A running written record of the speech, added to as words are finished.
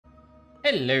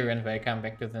Hello and welcome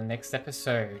back to the next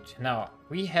episode. Now,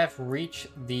 we have reached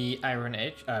the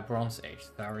Bronze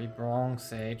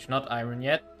Age, not Iron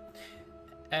yet.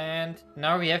 And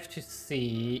now we have to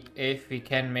see if we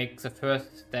can make the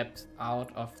first steps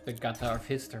out of the gutter of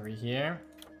history here.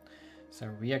 So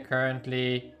we are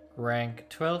currently rank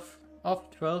 12 of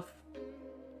 12.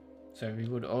 So we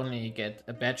would only get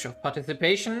a badge of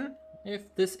participation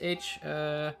if this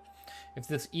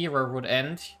era would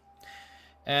end.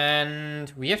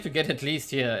 And we have to get at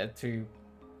least here to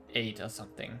 8 or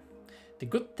something. The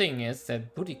good thing is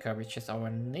that Boudica, which is our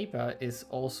neighbor, is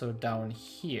also down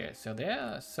here. So there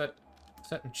are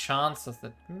certain chances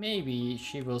that maybe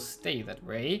she will stay that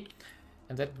way.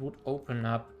 And that would open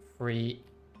up free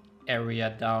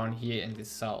area down here in the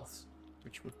south,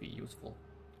 which would be useful.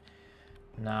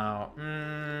 Now,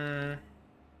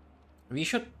 we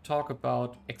should talk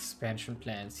about expansion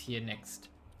plans here next.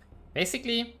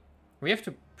 Basically, we have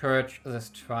to purge this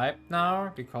tribe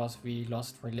now, because we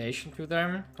lost relation to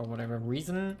them for whatever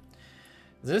reason.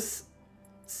 This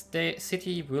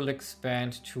city will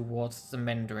expand towards the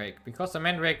Mandrake, because the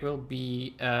Mandrake will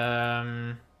be...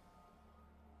 on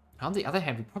the other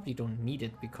hand, we probably don't need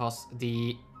it, because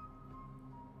the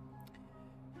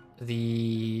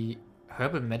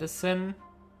herbal medicine...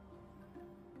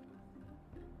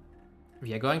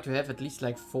 We are going to have at least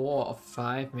like 4 or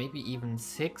 5, maybe even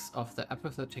 6 of the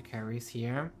apothecaries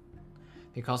here.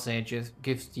 Because they just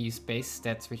give these base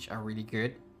stats which are really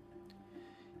good.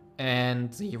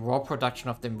 And the raw production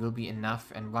of them will be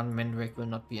enough, and 1 Mandrake will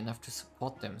not be enough to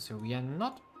support them. So we are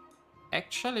not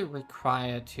actually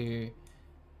required to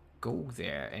go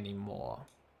there anymore.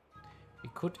 We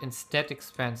could instead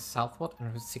expand southward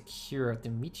and secure the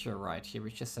meteorite here,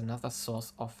 which is another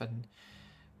source of an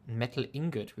metal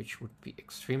ingot, which would be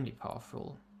extremely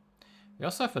powerful. We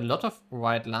also have a lot of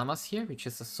white llamas here, which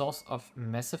is a source of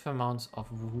massive amounts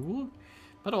of wool,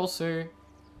 but also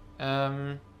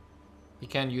we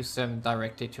can use them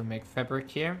directly to make fabric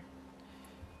here,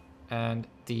 and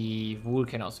the wool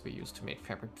can also be used to make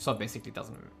fabric, so basically it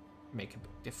doesn't make a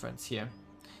big difference here.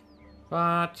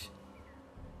 But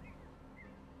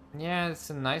yeah,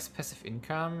 it's a nice passive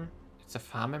income, it's a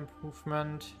farm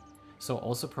improvement. So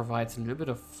also provides a little bit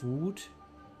of food.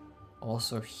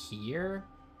 Also here.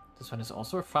 This one is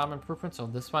also a farm improvement. So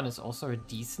this one is also a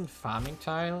decent farming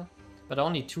tile. But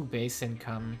only 2 base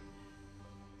income.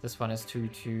 This one is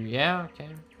 2. Yeah, okay.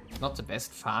 Not the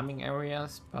best farming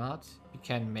areas, but we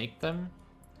can make them.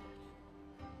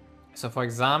 So for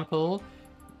example,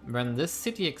 when this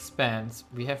city expands,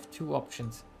 we have 2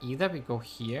 options. Either we go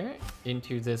here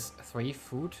into this 3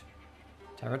 food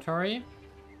territory,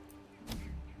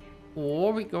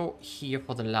 or we go here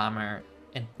for the llama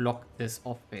and block this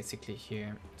off basically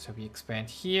here. So we expand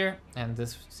here, and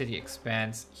this city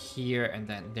expands here and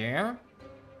then there.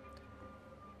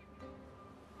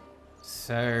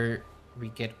 So we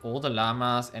get all the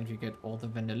llamas and we get all the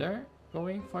vanilla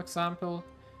going, for example.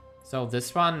 So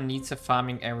this one needs a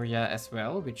farming area as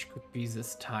well, which could be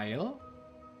this tile.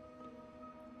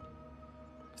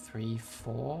 3,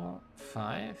 4,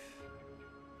 5.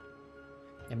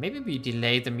 Yeah, maybe we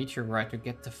delay the meteorite to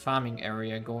get the farming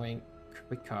area going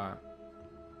quicker.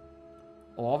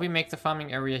 Or we make the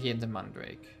farming area here in the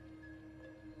Mandrake,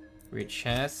 which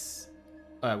has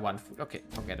 1 food. Okay,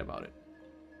 forget about it.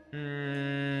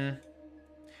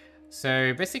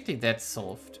 So basically that's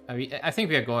solved. I think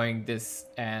we are going this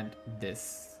and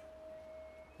this.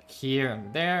 Like here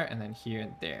and there, and then here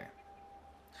and there.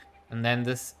 And then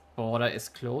this border is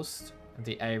closed.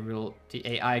 The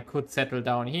AI could settle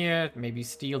down here, maybe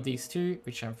steal these 2,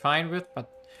 which I'm fine with,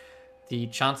 but the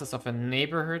chances of a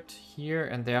neighborhood here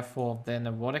and therefore then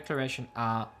a war declaration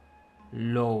are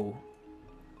low.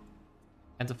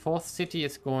 And the 4th city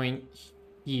is going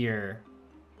here.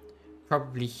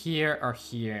 Probably here or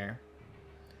here.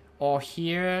 Or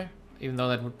here, even though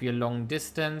that would be a long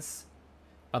distance,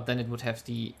 but then it would have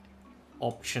the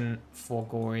option for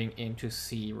going into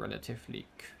sea relatively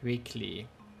quickly.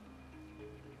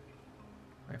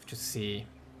 We have to see.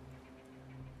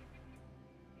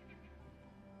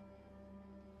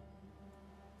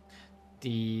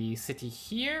 The city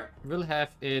here will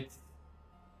have its...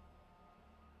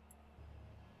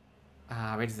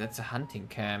 wait, that's a hunting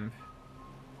camp.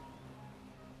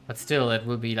 But still, it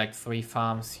will be like 3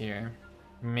 farms here.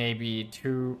 Maybe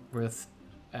 2 with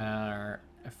a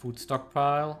food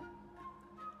stockpile.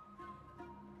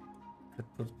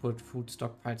 Could put food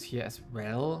stockpiles here as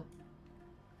well.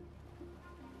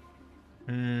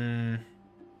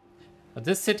 But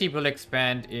this city will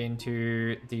expand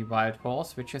into the wild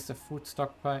horse, which is a food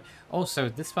stockpile. Oh, so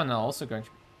this one are also going to...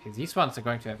 Okay, these ones are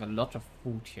going to have a lot of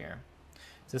food here.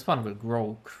 This one will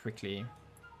grow quickly.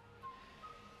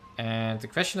 And the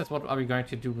question is, what are we going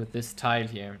to do with this tile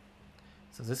here?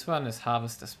 So this one is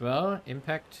harvest as well.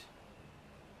 Impact.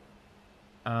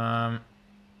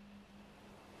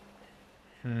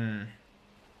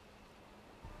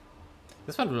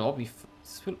 This one will all be.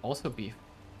 This will also be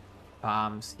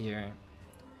farms here.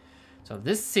 So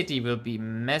this city will be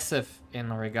massive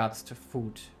in regards to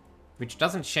food, which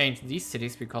doesn't change these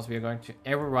cities because we are going to.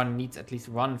 Everyone needs at least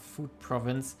one food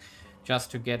province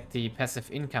just to get the passive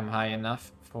income high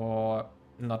enough for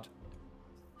not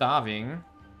starving.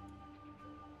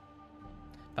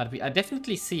 But I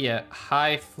definitely see a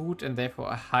high food and therefore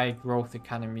a high growth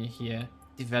economy here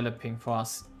developing for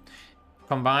us,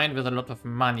 combined with a lot of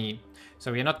money.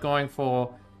 So we're not going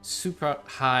for super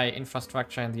high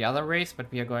infrastructure in the other race,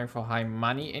 but we are going for high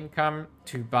money income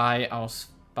to buy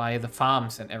the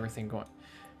farms and everything going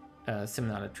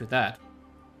similar to that.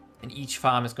 And each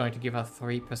farm is going to give us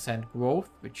 3% growth,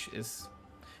 which is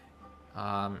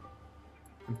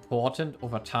important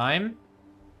over time.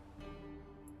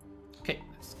 Okay,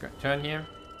 let's go turn here.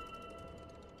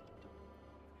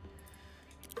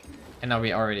 And now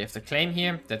we already have the claim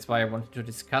here. That's why I wanted to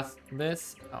discuss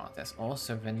this. Oh, there's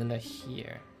also vanilla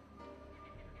here.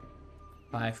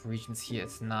 5 regions here,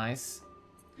 it's nice.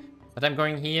 But I'm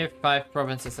going here, 5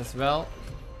 provinces as well.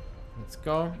 Let's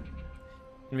go.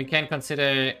 And we can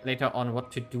consider later on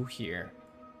what to do here.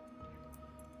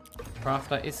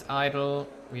 Crafter is idle.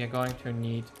 We are going to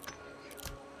need...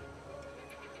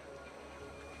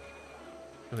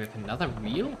 Do we have another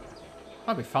wheel?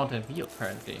 Oh, we found a wheel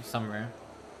apparently somewhere.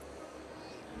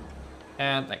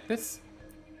 And like this.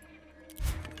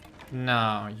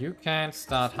 Now you can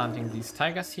start hunting these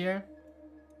tigers here.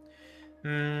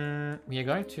 We are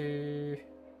going to...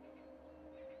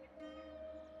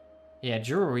 Yeah,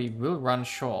 jewelry will run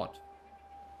short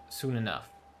soon enough.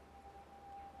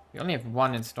 We only have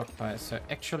 1 in stockpile, so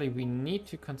actually we need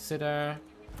to consider...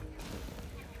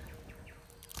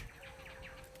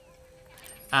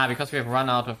 because we have run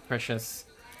out of precious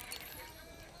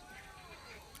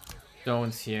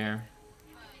stones here.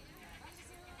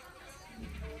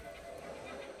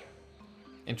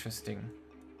 Interesting.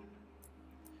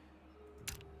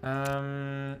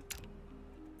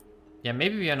 Yeah,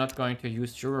 maybe we are not going to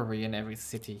use jewelry in every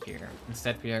city here.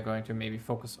 Instead, we are going to maybe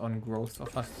focus on growth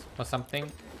of us or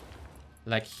something.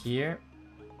 Like here.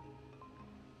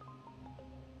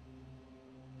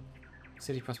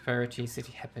 City prosperity,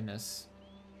 city happiness.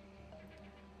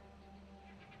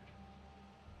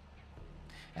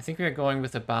 I think we are going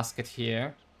with a basket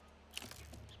here.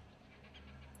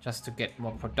 Just to get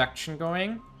more production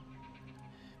going.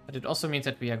 But it also means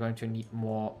that we are going to need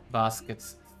more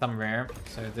baskets somewhere.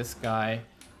 So this guy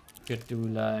could do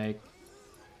like...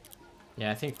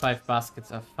 Yeah, I think 5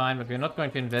 baskets are fine. But we're not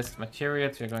going to invest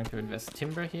materials. We're going to invest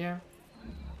timber here.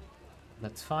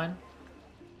 That's fine.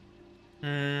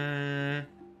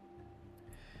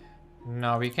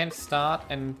 Now we can start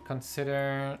and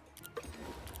consider...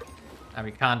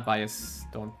 we can't buy a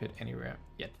stone pit anywhere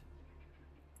yet.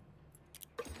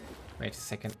 Wait a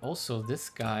second. Also, this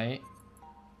guy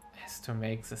has to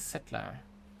make the settler.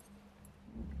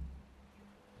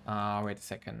 Wait a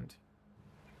second.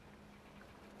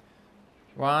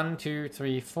 1, 2,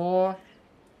 3, 4.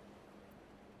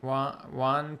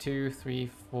 1, 2, 3,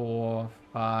 4,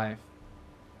 5.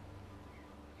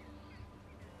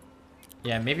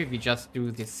 Yeah, maybe we just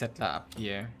do the settler up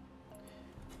here.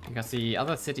 Because the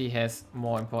other city has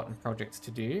more important projects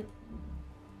to do.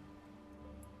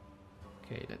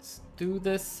 Okay, let's do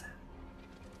this.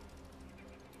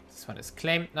 This one is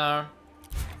claimed now.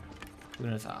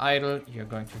 Units are idle. You're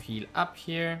going to heal up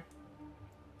here.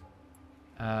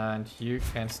 And you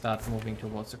can start moving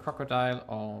towards the crocodile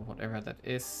or whatever that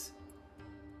is.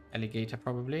 Alligator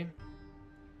probably.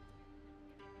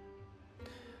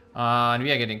 And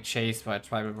we are getting chased by a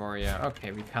tribal warrior.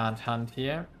 Okay, we can't hunt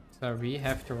here. So we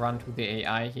have to run to the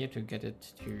AI here to get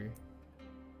it to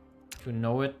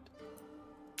know it.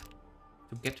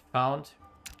 To get found.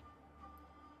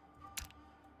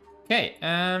 Okay,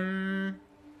 can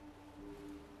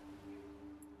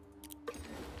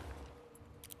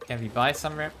we buy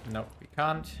somewhere? No, we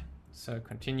can't. So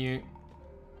continue.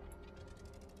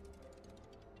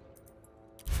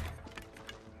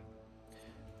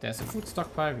 There's a food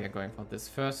stockpile. We are going for this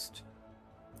first.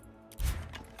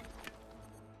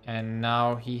 And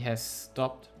now he has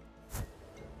stopped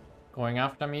going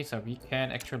after me, so we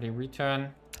can actually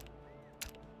return.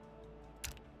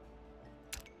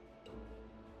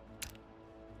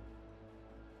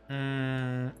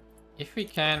 If we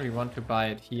can, we want to buy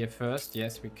it here first.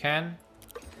 Yes, we can.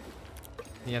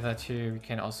 The other two we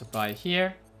can also buy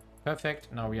here.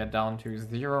 Perfect. Now we are down to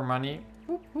 0 money.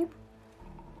 Whoop, whoop.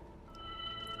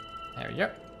 There we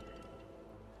go.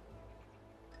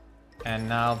 And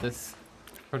now this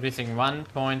producing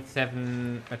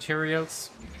 1.7 materials.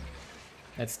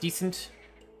 That's decent.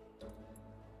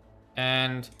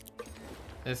 And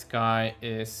this guy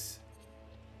is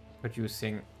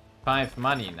producing 5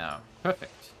 money now.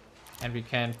 Perfect. And we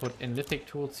can put in lithic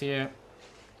tools here.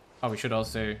 Oh, we should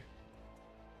also,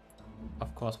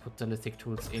 of course, put the lithic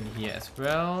tools in here as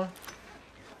well.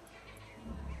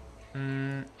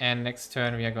 And next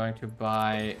turn we are going to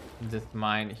buy this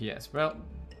mine here as well.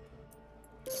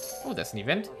 Oh, there's an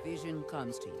event. Vision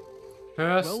comes to you.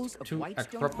 First to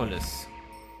Acropolis.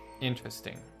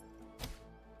 Interesting.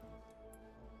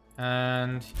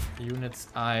 And units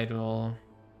idle.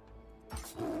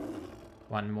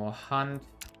 1 more hunt.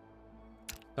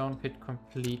 Stone pit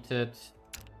completed.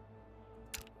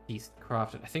 Feast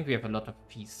crafted. I think we have a lot of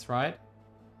feasts, right?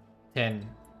 10.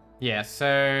 Yeah,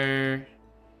 so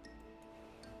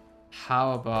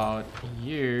how about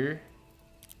you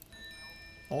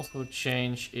also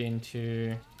change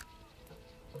into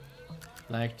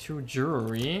like 2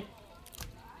 jewelry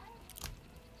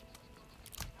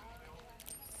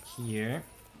here.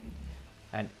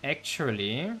 And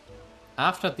actually,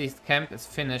 after this camp is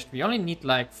finished, we only need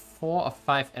like 4 or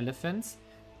 5 elephants.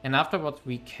 And afterwards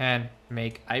we can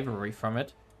make ivory from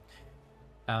it.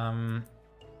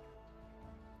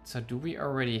 So do we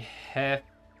already have...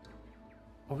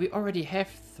 Oh, we already have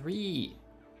 3.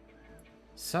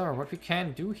 So what we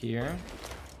can do here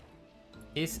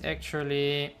is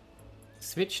actually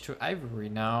switch to ivory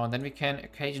now. And then we can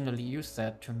occasionally use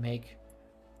that to make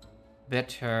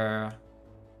better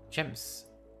gems.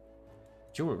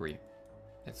 Jewelry.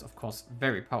 That's of course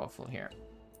very powerful here.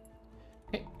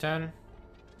 Okay, turn.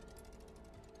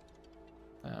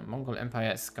 Mongol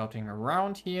Empire is scouting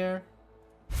around here.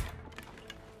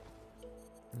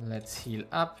 Let's heal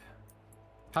up.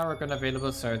 Power gun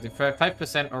available, so the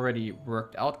 5% already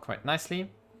worked out quite nicely.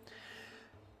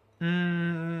 We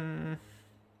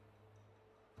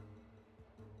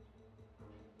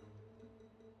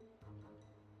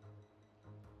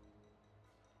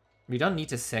don't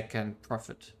need a second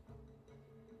profit.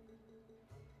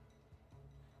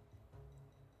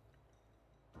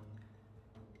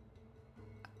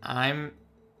 I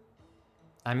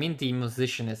mean, the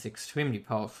musician is extremely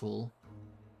powerful.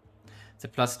 The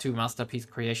 +2 masterpiece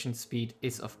creation speed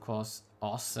is, of course,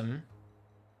 awesome.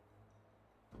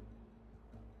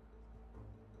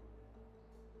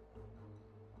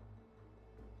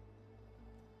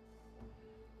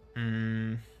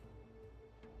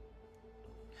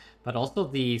 But also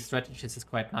the strategist is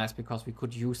quite nice because we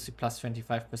could use the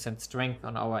 +25% strength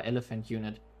on our elephant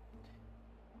unit.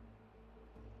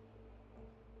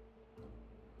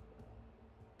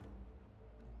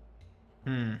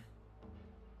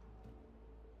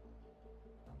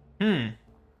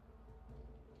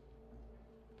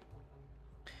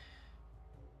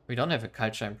 We don't have a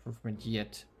culture improvement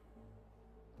yet.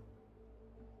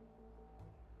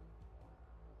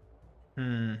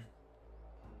 I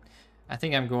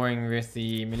think I'm going with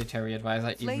the military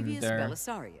advisor. Flavius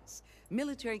Belisarius,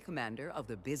 military commander of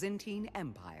the Byzantine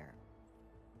Empire.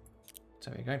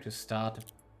 So we're going to start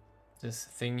this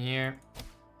thing here.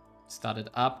 Start it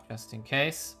up just in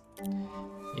case.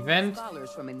 Event.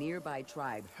 Scholars from a nearby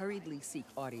tribe hurriedly seek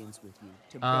audience with you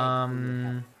to beg for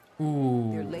your help.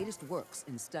 Their latest works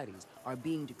and studies are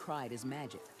being decried as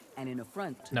magic and an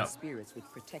affront to the spirits which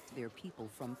protect their people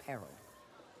from peril.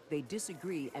 They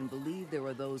disagree and believe there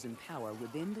are those in power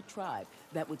within the tribe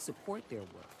that would support their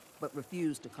work, but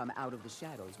refuse to come out of the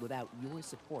shadows without your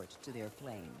support to their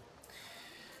flame.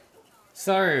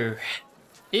 So,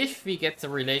 if we get the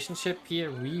relationship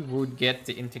here, we would get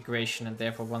the integration and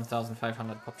therefore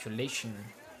 1,500 population.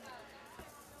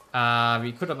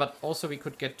 We could, but also we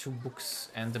could get 2 books,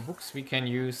 and the books we can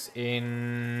use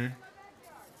in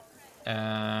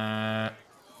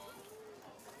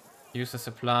user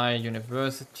supply,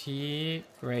 university,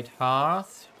 Great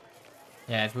Hearth.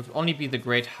 Yeah, it would only be the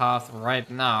Great Hearth right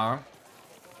now.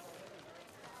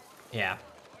 Yeah,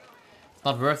 it's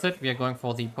not worth it. We are going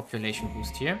for the population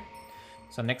boost here.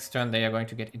 So next turn they are going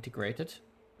to get integrated.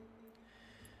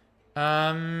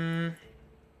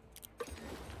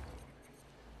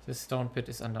 This stone pit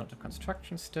is under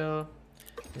construction still.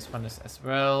 This one is as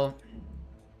well.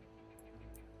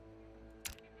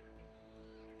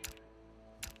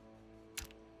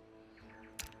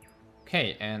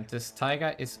 Okay, and this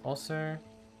tiger is also...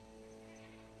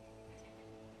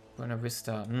 Buena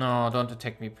Vista. No, don't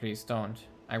attack me, please, don't.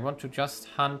 I want to just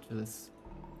hunt this.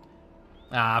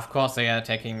 Ah, of course they are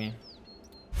attacking me.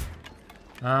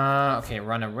 Okay,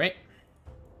 run away.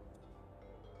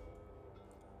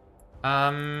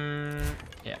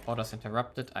 Yeah, orders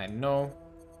interrupted, I know.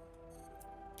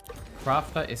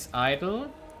 Crafter is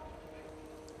idle.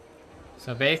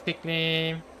 So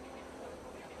basically...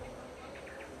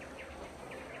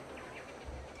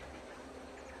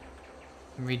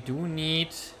 we don't need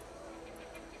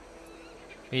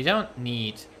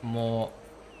more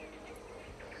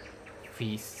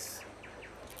feasts.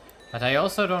 But I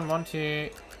also don't want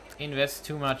to invest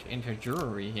too much into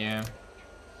jewelry here.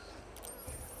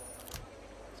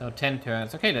 So 10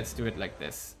 turns. Okay, let's do it like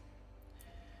this.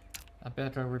 A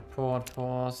battle report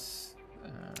force.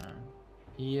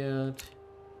 Healed.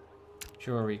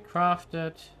 Jewelry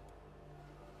crafted.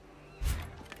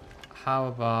 How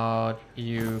about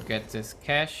you get this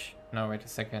cash? No, wait a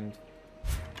second.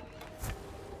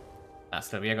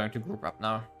 Still, we are going to group up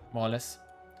now, more or less.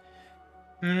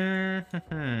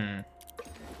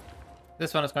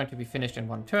 This one is going to be finished in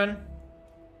 1 turn.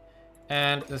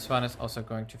 And this one is also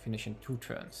going to finish in 2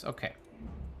 turns. Okay.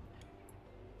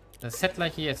 The settler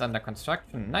here is under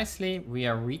construction nicely. We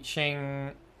are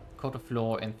reaching Code of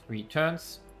Law in 3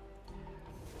 turns.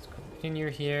 Let's continue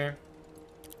here.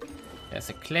 There's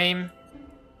a claim.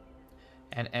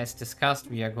 And as discussed,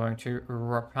 we are going to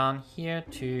Rapan here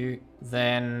to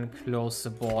then close the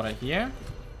border here.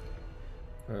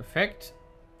 Perfect.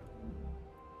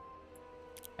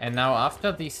 And now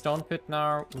after the stone pit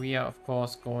now, we are of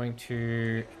course going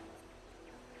to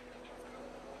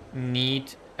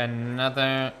need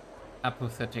another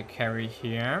apothecary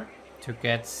here to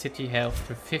get city health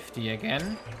to 50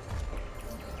 again.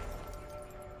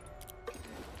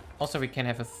 Also, we can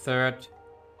have a 3rd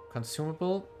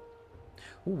consumable.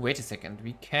 Ooh, wait a second.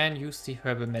 We can use the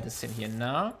herbal medicine here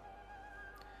now.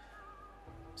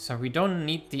 So we don't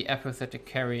need the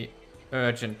apothecary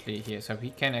urgently here. So we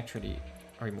can actually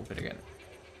remove it again.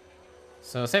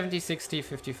 So 70, 60,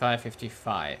 55,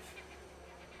 55.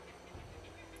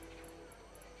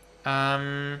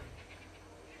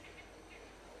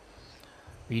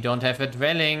 We don't have a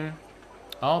dwelling.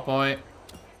 Oh boy.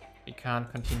 We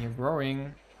can't continue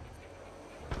growing.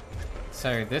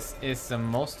 So this is the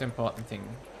most important thing.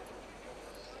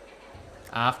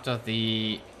 After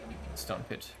the stone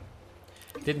pit.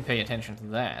 Didn't pay attention to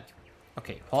that.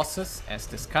 Okay, horses, as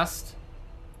discussed.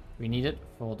 We need it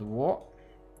for the war.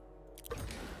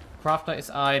 Crafter is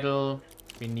idle.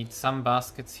 We need some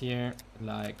baskets here,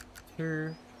 like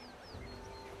 2.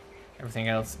 Everything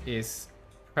else is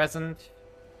present.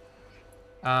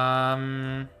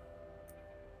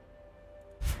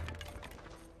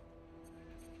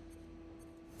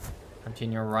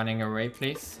 Continue running away,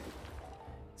 please.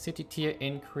 City tier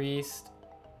increased.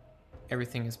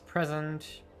 Everything is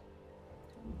present.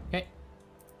 Okay.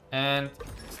 And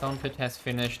stone pit has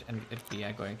finished, and we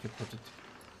are going to put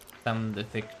some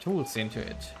lithic tools into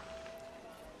it.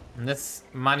 And this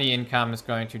money income is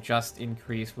going to just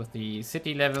increase with the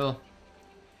city level.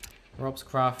 Ropes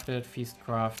crafted, feast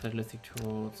crafted, lithic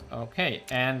tools. Okay,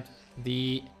 and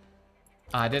the...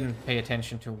 I didn't pay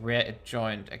attention to where it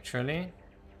joined, actually.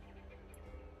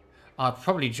 It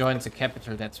probably joined the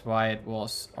capital, that's why it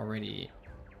was already...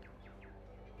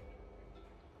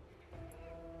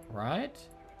 right?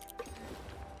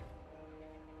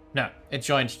 No, it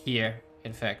joined here,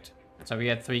 in fact. So we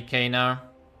had 3k now.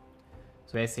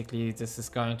 So basically this is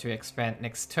going to expand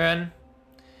next turn.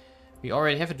 We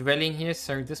already have a dwelling here,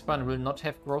 so this one will not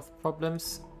have growth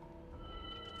problems.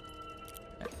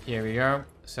 Here we go.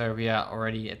 So we are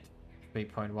already at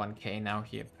 3.1k now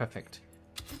here. Perfect.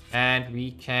 And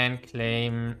we can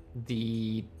claim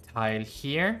the tile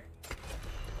here.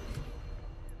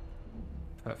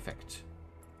 Perfect.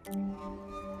 An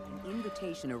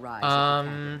invitation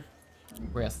arrives.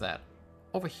 Where's that?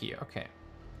 Over here, okay.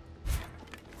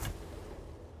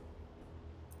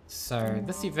 So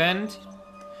this event,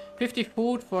 50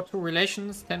 food for 2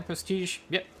 relations, 10 prestige.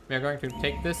 Yep, we're going to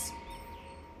take this.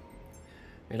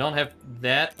 We don't have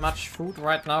that much food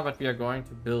right now, but we are going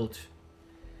to build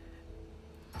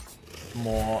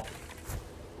more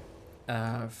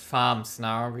farms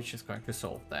now, which is going to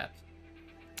solve that.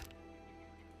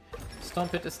 Stone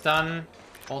pit is done.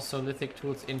 Also lithic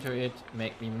tools into it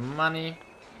make me money.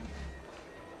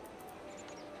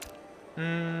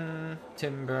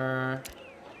 Timber.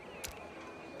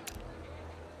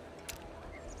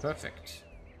 Perfect.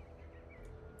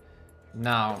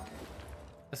 Now,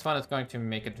 this one is going to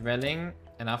make a dwelling,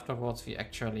 and afterwards we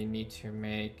actually need to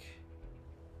make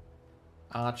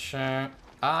archer,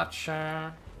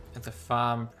 and the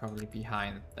farm probably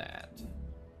behind that.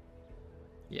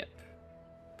 Yep.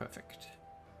 Perfect.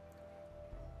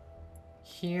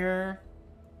 Here.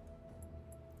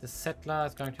 The settler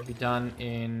is going to be done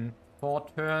in 4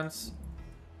 turns.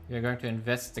 We are going to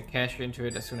invest the cash into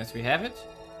it as soon as we have it.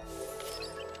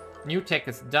 New tech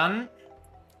is done.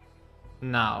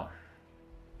 Now.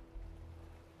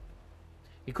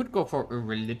 We could go for a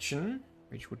religion,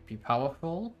 which would be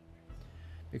powerful.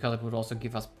 Because it would also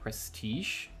give us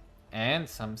prestige. And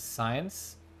some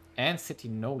science. And city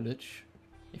knowledge.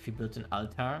 If we built an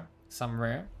altar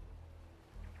somewhere.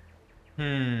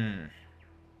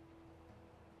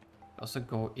 Also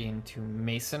go into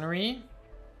masonry.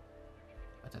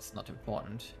 But that's not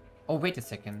important. Oh, wait a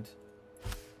second.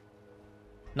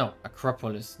 No,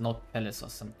 Acropolis, not Palace or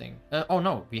something. Oh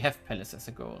no, we have Palace as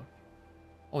a goal.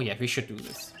 Oh yeah, we should do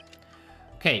this.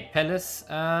 Okay, Palace.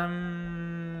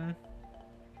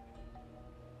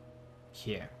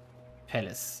 Here.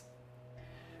 Palace.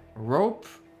 Rope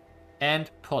and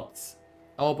pots.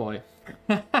 Oh boy.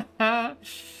 We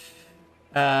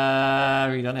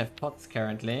don't have pots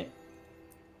currently.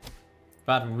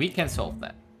 But we can solve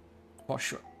that. For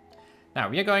sure. Now,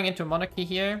 we are going into monarchy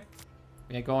here.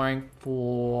 We are going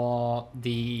for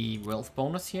the wealth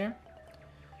bonus here.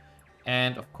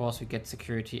 And of course we get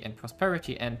security and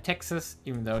prosperity and taxes,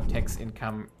 even though tax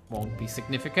income won't be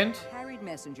significant. Harried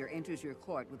messenger enters your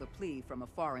court with a plea from a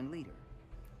foreign leader.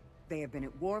 They have been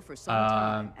at war for some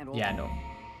time and yeah, no.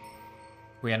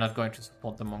 We are not going to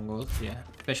support the Mongols here,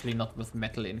 especially not with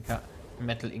metal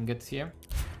ingots here,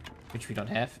 which we don't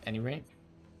have anyway.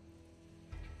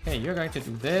 Okay, you're going to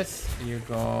do this. You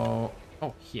go...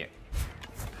 Oh, here.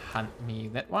 Hunt me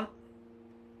that one.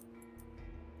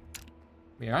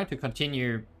 We are going to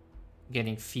continue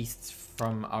getting feasts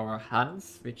from our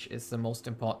Huns, which is the most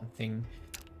important thing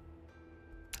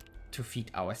to feed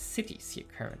our cities here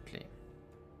currently.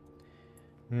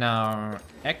 Now,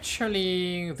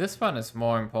 actually, this one is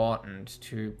more important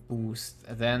to boost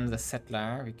than the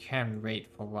settler. We can wait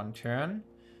for 1 turn.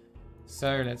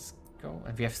 So let's go.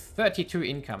 And we have 32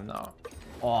 income now.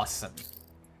 Awesome.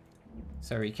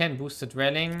 So we can boost the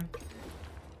dwelling.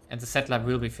 And the settler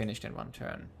will be finished in 1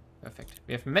 turn. Perfect.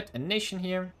 We have met a nation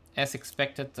here. As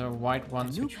expected, the white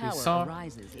ones which we saw.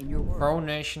 Pro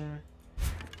nation.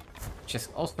 Which is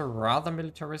also rather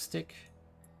militaristic.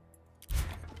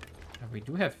 We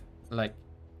do have, like,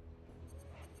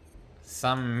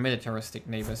 some militaristic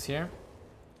neighbors here.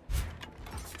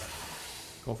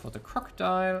 Go for the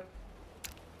crocodile.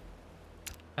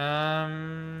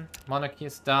 Monarchy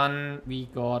is done. We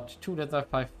got 2 leather,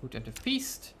 5 food, and a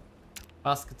feast.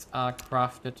 Baskets are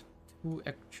crafted. 2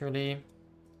 actually.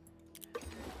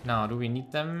 Now, do we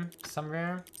need them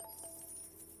somewhere?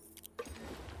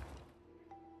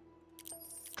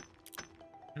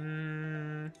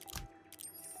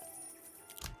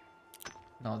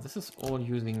 No, this is all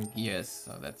using gears,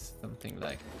 so that's something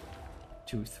like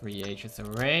 2-3 ages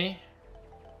away.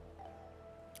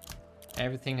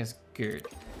 Everything is good.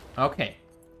 Okay.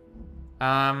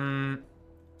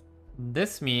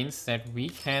 This means that we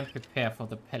can prepare for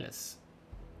the palace.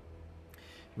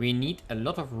 We need a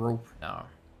lot of rope now.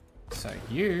 So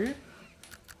you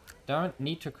don't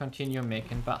need to continue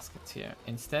making baskets here.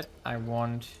 Instead, I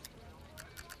want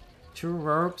 2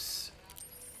 ropes.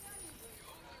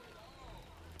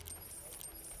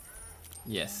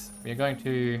 Yes, we're going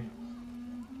to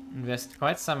invest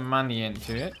quite some money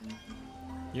into it.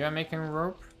 You are making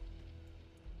rope.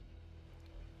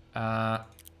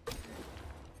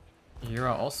 You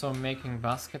are also making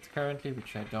baskets currently,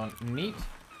 which I don't need.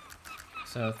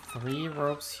 So 3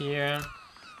 ropes here.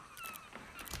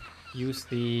 Use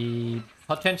the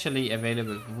potentially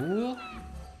available wool.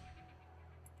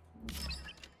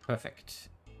 Perfect.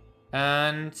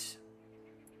 And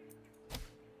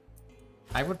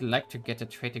I would like to get a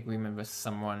trade agreement with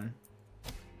someone.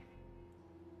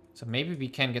 So maybe we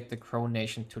can get the Crow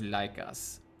Nation to like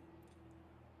us.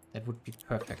 That would be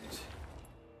perfect.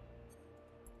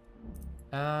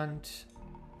 And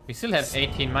we still have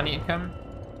 18 money income.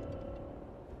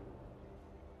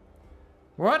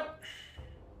 What?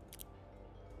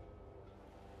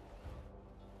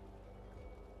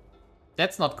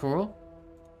 That's not cool.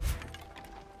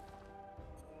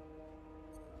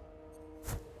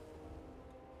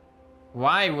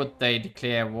 Why would they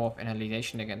declare war of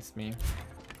annihilation against me?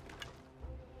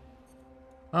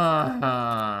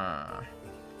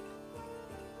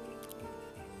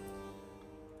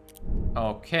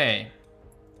 Okay.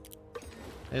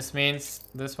 This means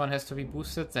this one has to be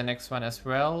boosted, the next one as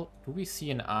well. Do we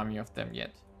see an army of them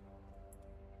yet?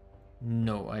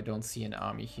 No, I don't see an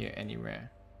army here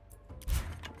anywhere.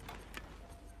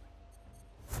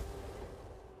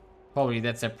 Probably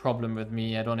that's a problem with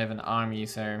me. I don't have an army,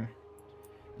 so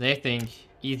they think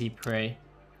easy prey.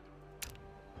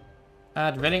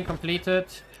 Dwelling completed.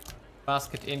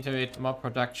 Basket into it, more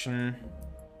production.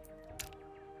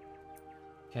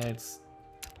 Okay, it's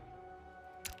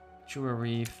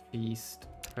jewelry, feast,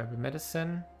 herbal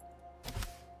medicine.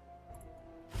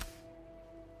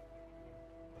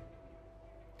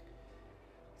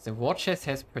 The war chest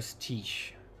has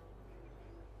prestige.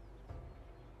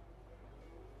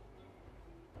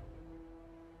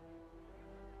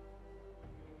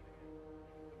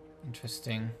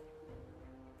 Interesting.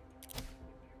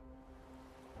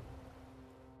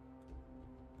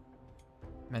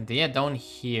 And they are down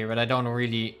here, but I don't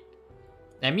really...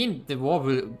 I mean, the war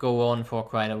will go on for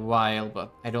quite a while,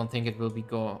 but I don't think it will be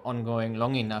ongoing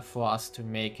long enough for us to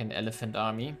make an elephant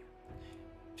army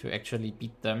to actually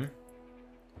beat them.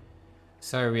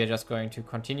 So we are just going to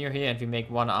continue here, and we make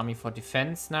one army for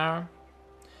defense now.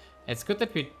 It's good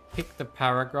that we pick the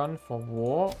Paragon for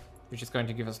war, which is going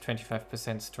to give us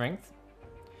 25% strength.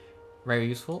 Very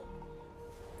useful.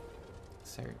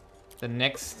 So the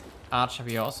next archer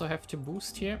we also have to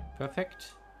boost here.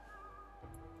 Perfect.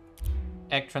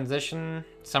 Egg transition.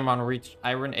 Someone reached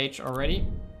Iron Age already.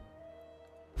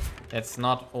 That's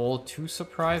not all too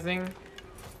surprising.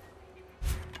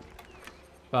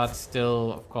 But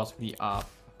still, of course, we are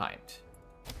behind.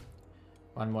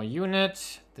 One more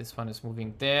unit. This one is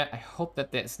moving there. I hope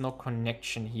that there is no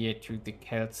connection here to the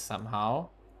Celts somehow.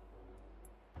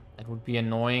 That would be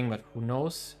annoying, but who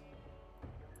knows.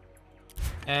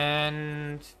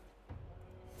 And...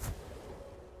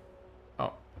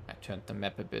 oh, I turned the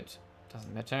map a bit.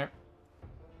 Doesn't matter.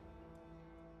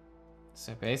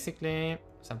 So basically,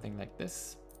 something like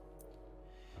this.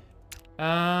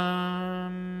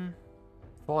 4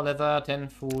 leather, 10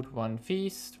 food, 1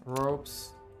 feast,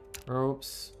 ropes,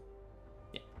 ropes.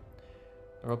 Yeah.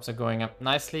 The ropes are going up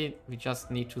nicely. We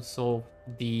just need to solve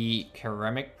the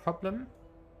ceramic problem.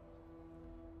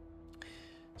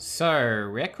 So,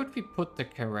 where could we put the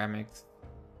ceramics?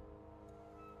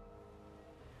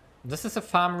 This is a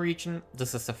farm region.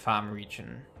 This is a farm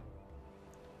region.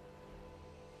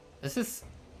 This is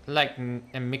like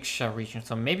a mixture region.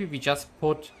 So maybe we just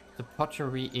put the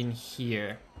pottery in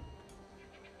here.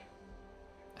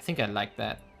 I think I like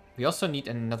that. We also need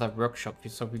another workshop.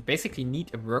 So we basically need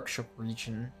a workshop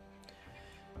region.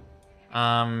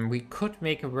 We could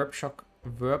make a workshop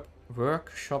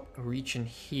region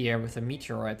here with a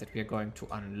meteorite that we are going to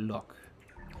unlock.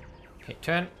 Okay,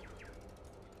 turn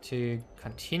to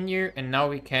continue, and now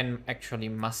we can actually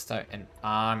muster an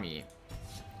army.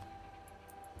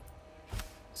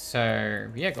 So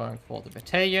we are going for the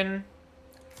battalion.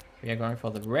 We are going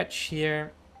for the wedge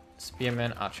here.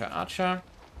 Spearman, archer, archer.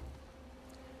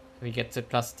 We get the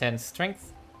plus 10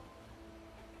 strength.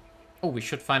 Oh, we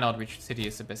should find out which city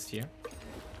is the best here.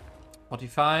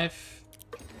 45,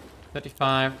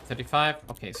 35, 35.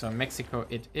 Okay, so Mexico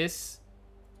it is.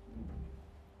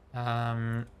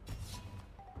 So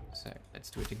let's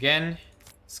do it again.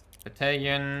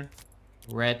 Battalion,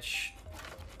 wedge,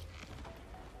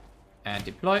 and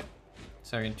deploy.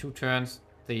 So in 2 turns,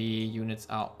 the units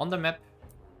are on the map.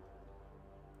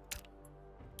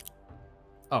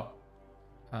 Oh.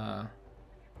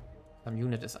 Some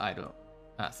unit is idle.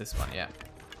 Ah, it's this one, yeah.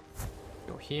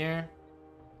 Go here.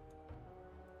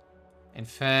 In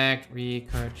fact, we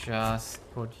could just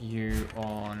put you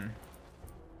on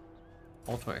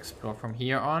auto explore from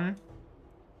here on.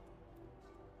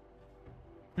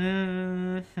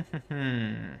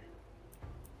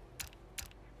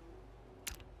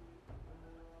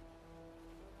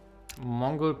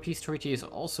 Mongol peace treaty is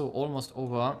also almost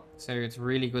over, so it's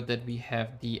really good that we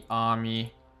have the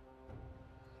army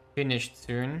finished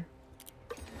soon.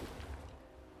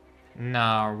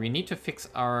 Now, we need to fix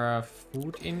our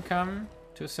food income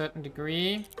to a certain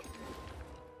degree.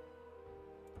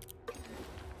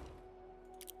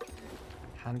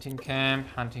 Hunting camp,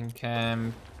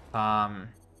 farm.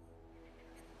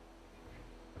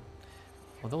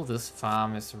 Although this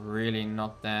farm is really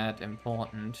not that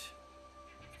important.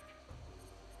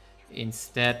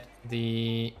 Instead,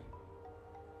 the...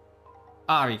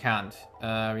 ah, we can't.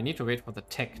 We need to wait for the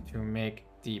tech to make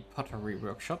the pottery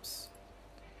workshops.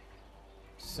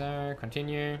 So,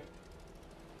 continue.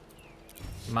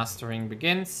 Mastering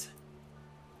begins.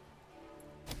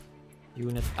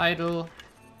 Unit idle.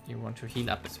 You want to heal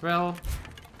up as well.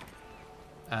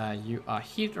 You are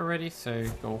healed already, so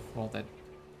go for that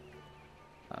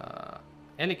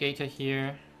alligator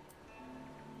here.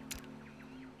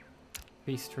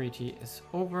 Peace treaty is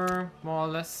over, more or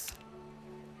less.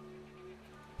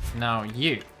 Now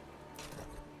you.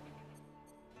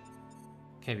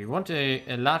 Okay, we want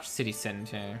a large city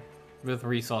center with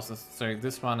resources, so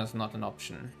this one is not an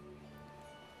option.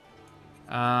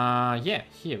 Yeah,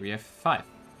 here we have 5.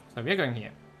 So we're going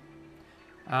here.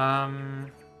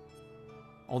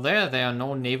 Although there are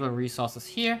no naval resources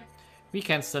here, we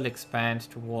can still expand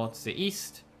towards the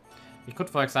east. We could,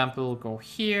 for example, go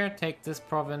here, take this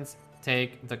province,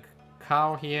 take the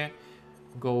cow here,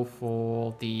 go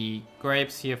for the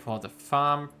grapes here for the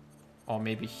farm, or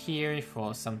maybe here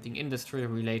for something industry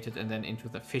related, and then into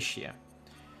the fish here.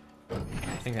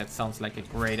 I think that sounds like a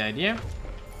great idea.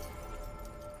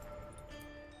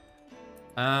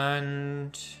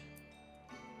 And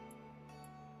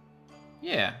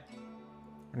yeah,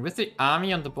 with the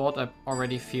army on the board, I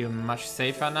already feel much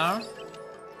safer now.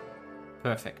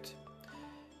 Perfect.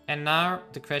 And now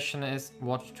the question is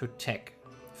what to tech.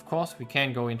 Of course, we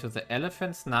can go into the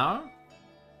elephants now,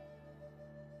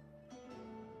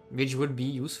 which would be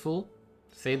useful,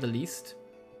 to say the least.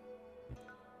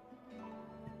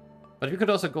 But we could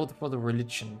also go for the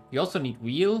religion. We also need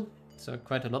wheel, so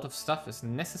quite a lot of stuff is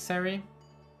necessary.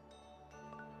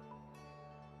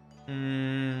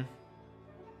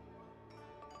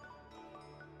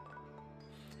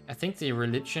 I think the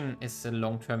religion is a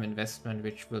long-term investment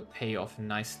which will pay off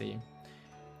nicely.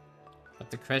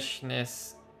 But the question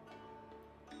is,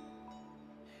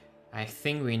 I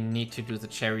think we need to do the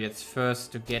chariots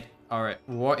first to get our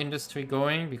war industry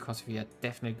going, because we are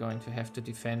definitely going to have to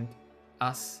defend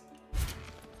us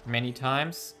many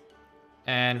times.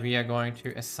 And we are going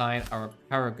to assign our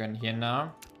paragon here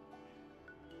now.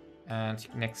 And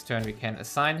next turn we can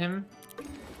assign him.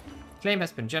 Claim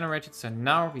has been generated, so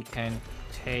now we can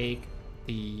take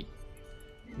the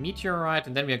meteorite,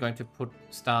 and then we are going to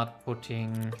start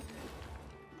putting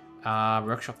a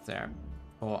workshop there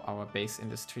for our base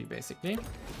industry, basically.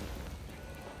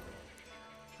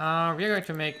 We are going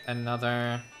to make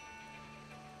another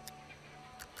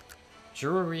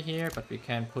jewelry here, but we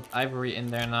can put ivory in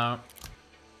there now.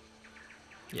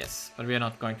 Yes, but we are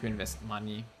not going to invest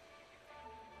money.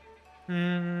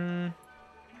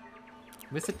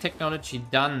 With the technology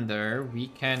done there, we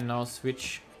can now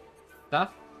switch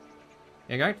stuff.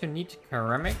 We're going to need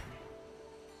ceramic.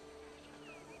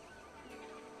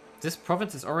 This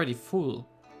province is already full.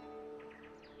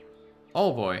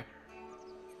 Oh boy.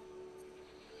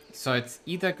 So it's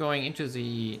either going into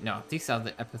the... No, these are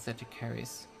the apathetic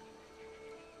carries.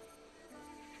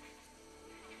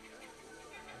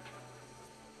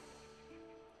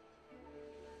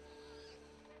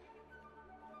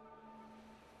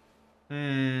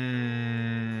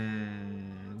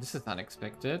 This is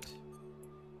unexpected.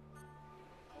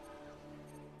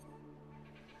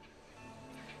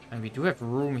 And we do have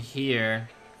room here.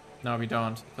 No, we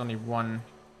don't. It's only one.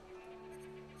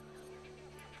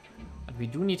 But we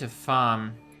do need a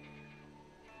farm.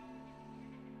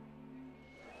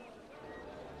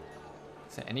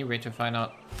 Is there any way to find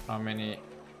out how many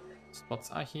spots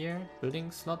are here? Building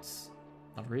slots?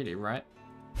 Not really, right?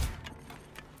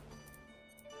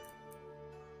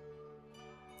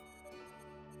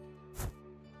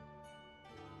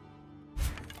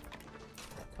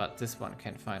 But this one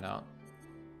can find out.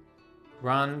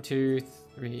 1, 2,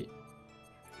 3.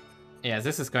 Yeah,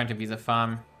 this is going to be the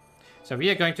farm. So we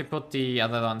are going to put the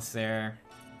other ones there.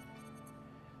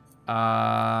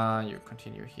 You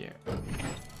continue here.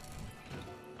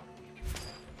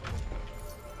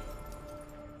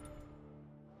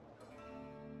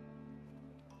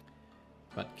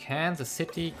 But can the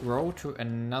city grow to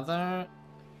another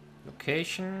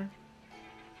location?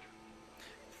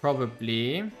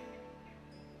 Probably.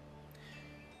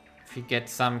 If we get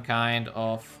some kind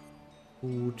of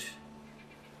food.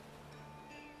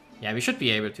 Yeah, we should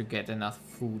be able to get enough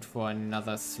food for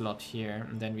another slot here.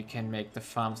 And then we can make the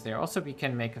farms there. Also, we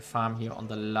can make a farm here on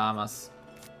the llamas.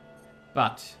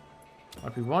 But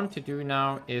what we want to do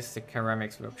now is the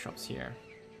ceramics workshops here.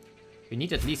 We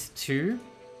need at least 2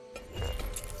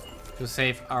 to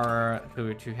save our...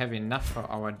 to have enough for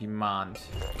our demand.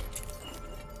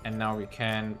 And now we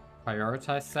can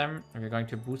prioritize them, and we're going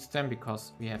to boost them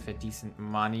because we have a decent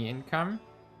money income.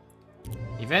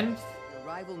 Event. The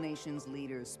rival nation's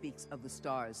leader speaks of the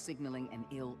stars signaling an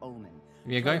ill omen.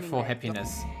 We are going for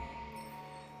happiness.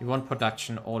 We want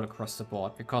production all across the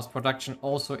board, because production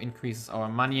also increases our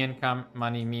money income.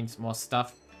 Money means more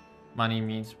stuff. Money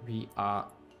means we are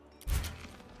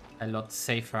a lot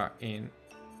safer in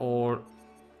all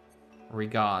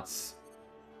regards.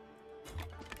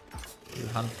 You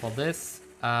hunt for this.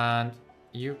 And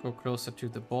you go closer to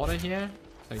the border here,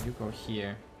 so you go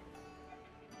here.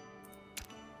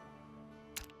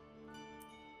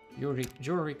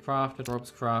 Jewelry crafted,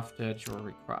 ropes crafted,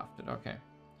 jewelry crafted, okay.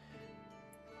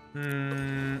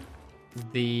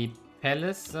 The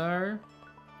palace there.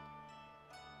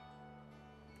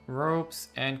 ropes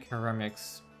and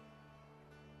ceramics.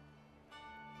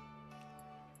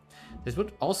 This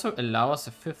would also allow us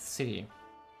a 5th city,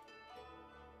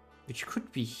 which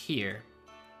could be here.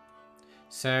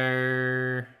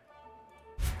 So,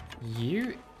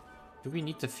 do we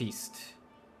need the feast?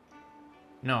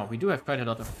 No, we do have quite a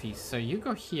lot of feasts. So you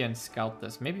go here and scout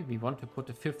this. Maybe we want to put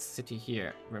the 5th city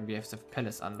here when we have the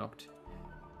palace unlocked.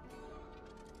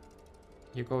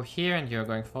 You go here and you're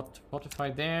going to fortify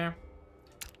there.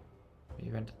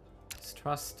 Event is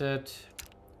trusted.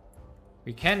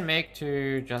 We can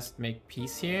just make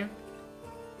peace here.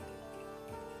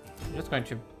 I'm just going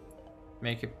to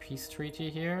make a peace treaty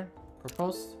here.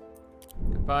 Proposed.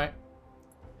 Goodbye.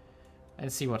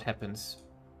 And see what happens.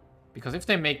 Because if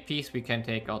they make peace, we can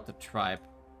take out the tribe.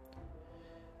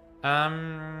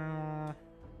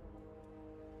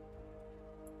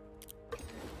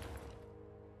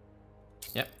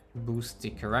 Yep. Boost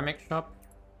the ceramic shop.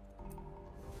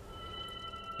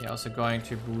 We're also going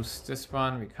to boost this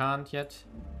one. We can't yet.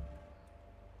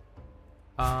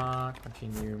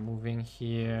 Continue moving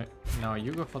here. Now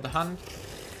you go for the hunt.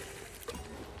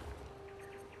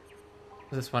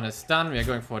 This one is done. We are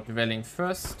going for dwelling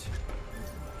first.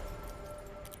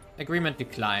 Agreement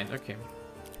declined. Okay.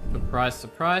 Surprise,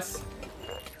 surprise.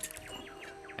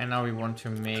 And now we want to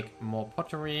make more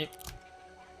pottery.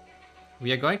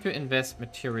 We are going to invest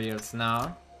materials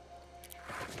now.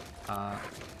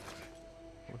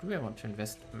 What do I want to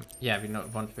invest? Yeah, we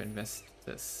want to invest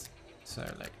this. So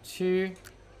like 2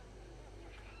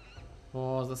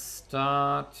 for the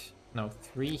start. No,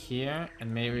 3 here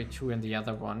and maybe 2 in the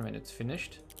other one when it's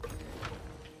finished.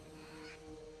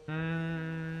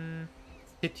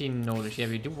 City knowledge. Yeah,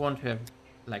 we do want to have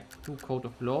like 2 code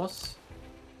of laws.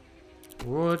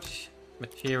 Wood,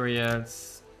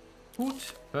 materials, food.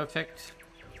 Perfect.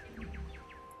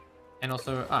 And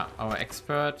also, our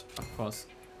expert, of course,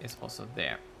 is also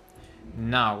there.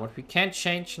 Now, what we can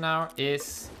change now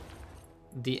is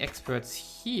the experts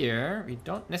here. We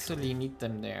don't necessarily need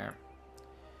them there.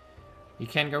 We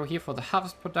can go here for the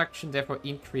harvest production, therefore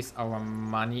increase our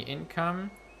money income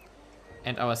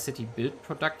and our city build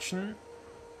production.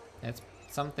 That's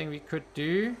something we could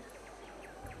do.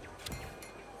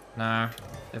 Nah,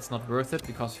 that's not worth it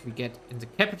because we get in the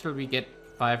capital we get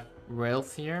 5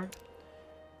 wealth here.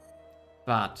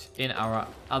 But in our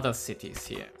other cities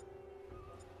here,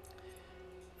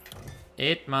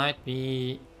 it might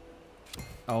be,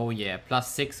 oh yeah,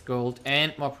 +6 gold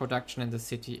and more production in the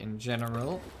city in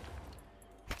general.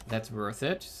 That's worth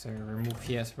it. So remove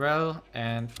here as well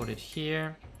and put it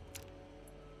here.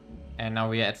 And now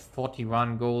we are at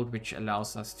 41 gold, which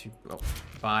allows us to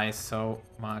buy so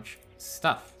much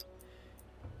stuff.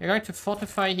 We're going to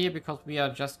fortify here because we are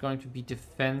just going to be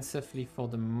defensively for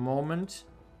the moment.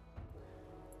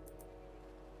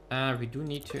 We do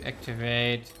need to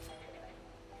activate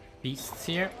beasts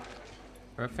here.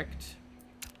 Perfect.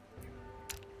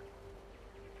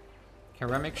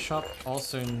 Ceramic shop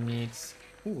also needs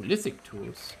lithic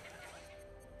tools.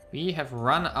 We have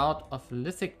run out of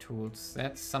lithic tools.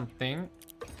 That's something.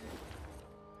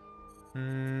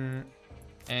 And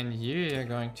you are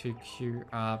going to queue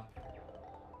up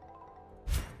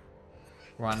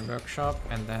one workshop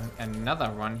and then another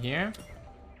one here.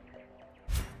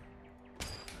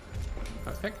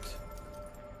 Perfect.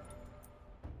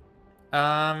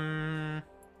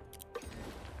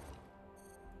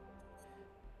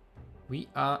 We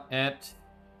are at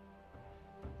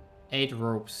 8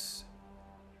 ropes.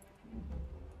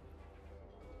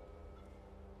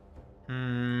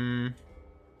 We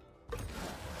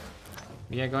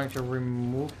are going to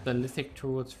remove the lithic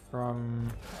tools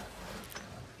from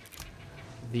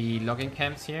the logging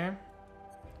camps here.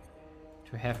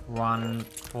 To have one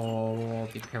for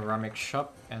the ceramic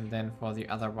shop and then for the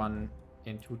other one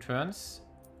in 2 turns.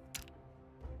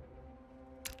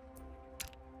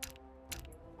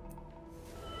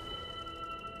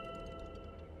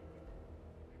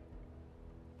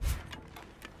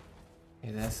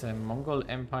 Okay, there's a Mongol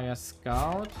Empire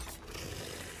scout.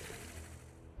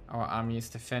 Our army is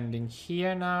defending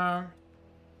here now.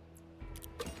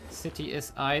 City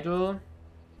is idle.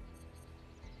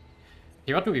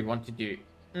 Okay, what do we want to do?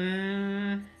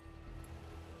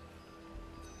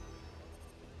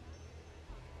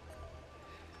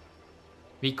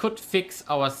 We could fix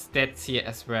our stats here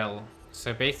as well.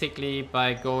 So basically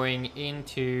by going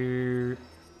into...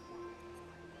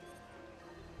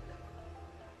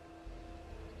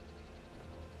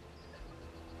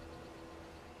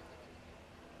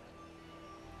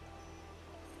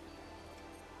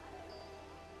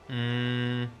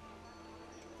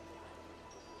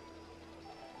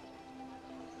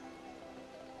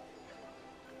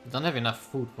 don't have enough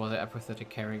food for the apathetic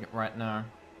carry right now.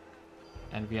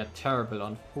 And we are terrible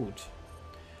on food.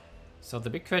 So the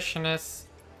big question is,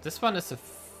 this one is a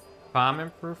farm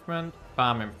improvement,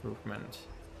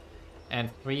 and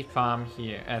 3 farm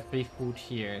here, 3 food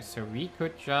here. So we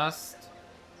could just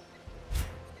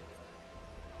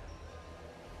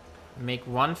make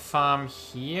 1 farm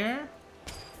here.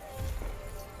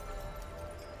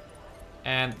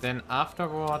 And then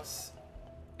afterwards,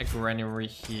 a granary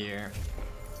here.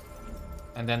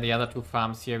 And then the other 2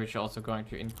 farms here, which are also going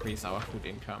to increase our food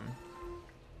income.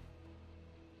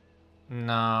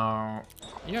 Now,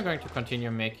 you're going to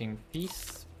continue making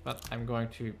feasts, but I'm going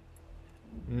to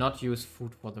not use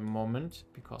food for the moment,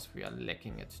 because we are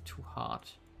lacking it too hard.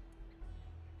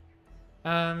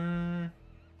 Hunting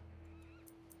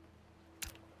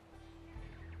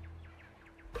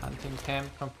camp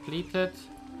completed.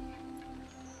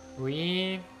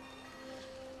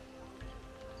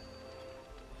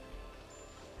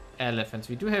 Elephants.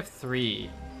 We do have 3.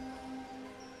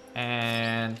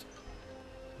 And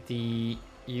the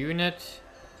unit...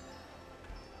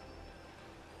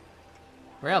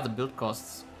 Where are the build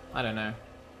costs? I don't know.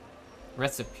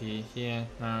 Recipe here.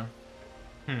 No.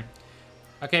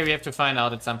 Okay, we have to find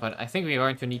out at some point. I think we're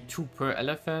going to need 2 per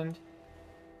elephant.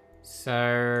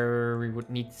 So we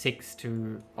would need 6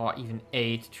 to, or even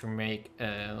 8 to make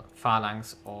a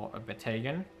phalanx or a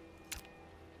battalion.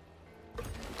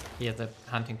 Here the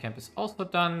hunting camp is also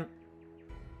done.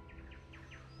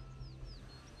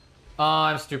 Oh,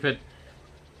 I'm stupid.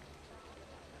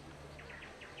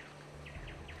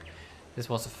 This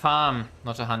was a farm,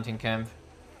 not a hunting camp.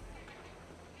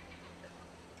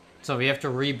 So we have to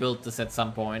rebuild this at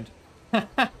some point.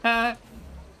 I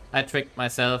tricked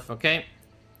myself, okay.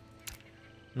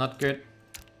 Not good.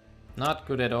 Not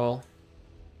good at all.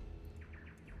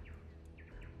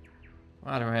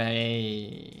 ARA.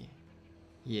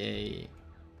 Yay.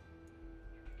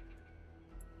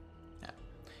 Yeah.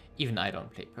 Even I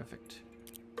don't play perfect.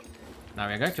 Now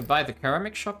we're going to buy the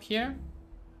ceramic shop here.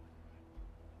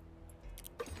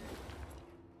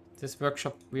 This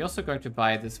workshop, we're also going to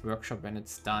buy this workshop when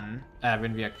it's done,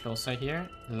 when we are closer here,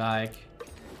 like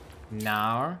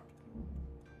now.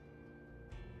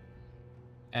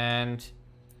 And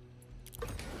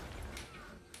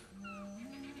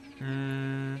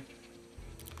I'm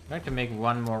going to make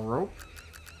 1 more rope.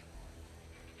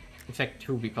 In fact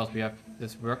 2, because we have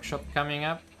this workshop coming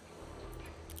up.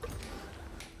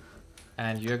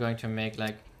 And you're going to make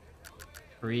like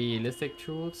 3 lithic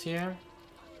tools here.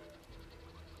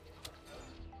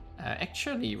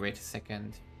 Actually, wait a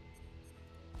second.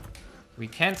 We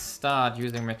can't start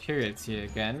using materials here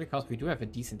again, because we do have a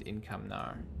decent income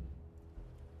now.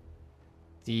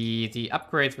 The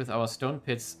upgrades with our stone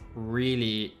pits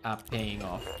really are paying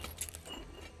off.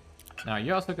 Now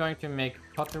you're also going to make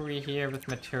pottery here with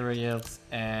materials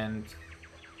and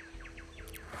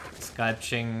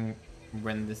sculpting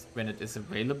when it is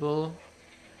available,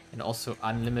 and also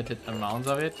unlimited amounts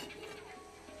of it.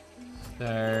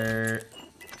 So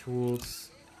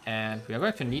tools, and we are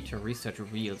going to need to research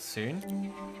real soon.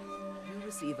 You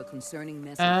receive a concerning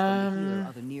message from the healer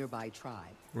of a nearby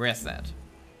tribe. Where's that?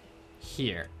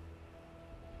 Here.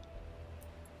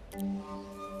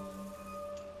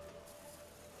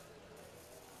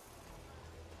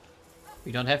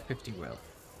 We don't have 50 wealth.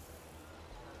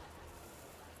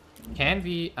 Can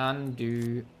we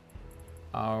undo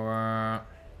our...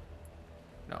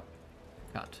 No,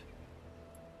 can't.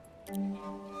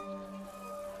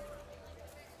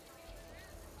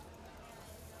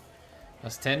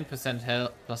 Plus 10%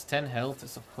 health, plus 10 health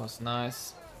is of course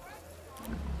nice.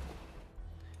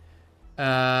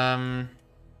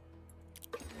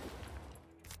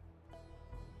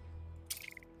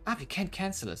 We can't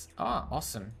cancel this. Oh,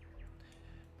 awesome.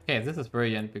 Okay, this is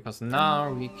brilliant, because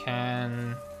now we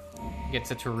can get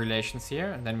the 2 relations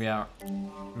here, and then we are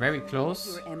very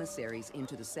close. Your emissaries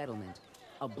into the settlement.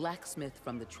 A blacksmith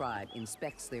from the tribe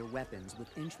inspects their weapons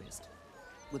with interest.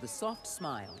 With a soft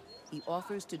smile, he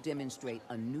offers to demonstrate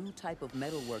a new type of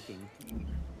metalworking.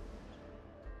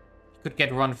 Could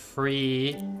get 1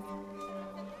 free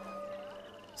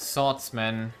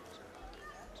swordsman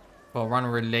for 1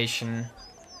 relation.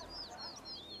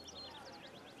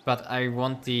 But I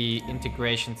want the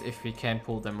integrations if we can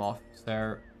pull them off.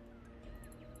 So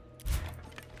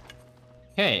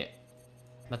okay.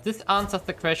 But this answers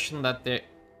the question that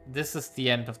this is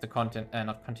the end of the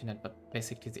not continent, but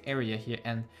basically the area here.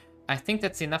 And I think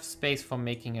that's enough space for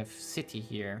making a city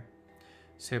here.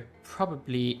 So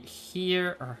probably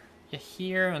here, or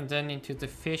here, and then into the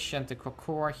fish and the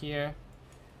cocoa here.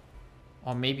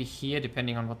 Or maybe here,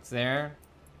 depending on what's there.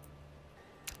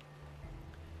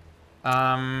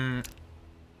 Yeah.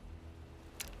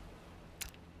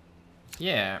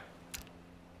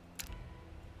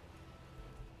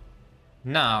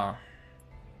 Now,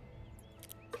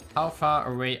 how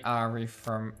far away are we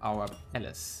from our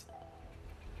palace?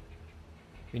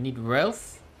 We need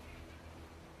wealth,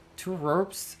 2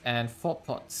 ropes, and 4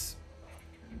 pots.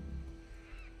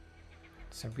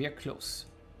 So we are close.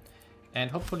 And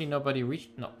hopefully nobody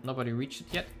reached... No, nobody reached it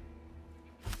yet.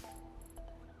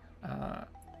 I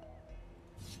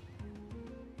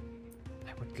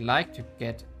would like to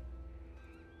get...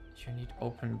 You need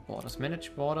open borders.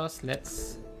 Manage borders.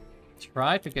 Let's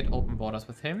try to get open borders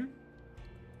with him.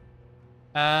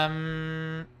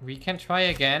 We can try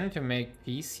again to make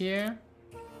peace here.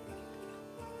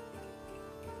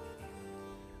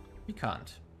 We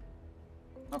can't.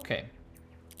 Okay.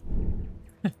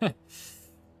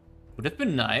 Would have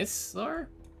been nice, or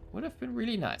would have been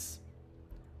really nice.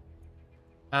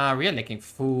 We are lacking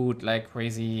food like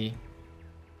crazy.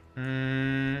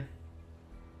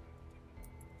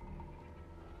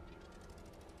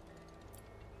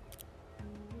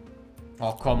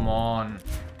 Oh, come on.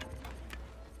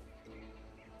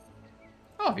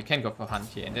 Oh, we can go for hunt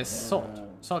here. And there's salt.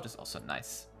 Salt is also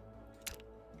nice.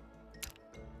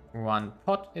 1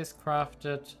 pot is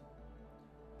crafted.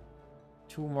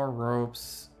 2 more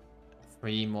ropes.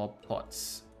 3 more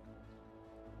pots.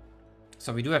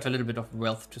 So we do have a little bit of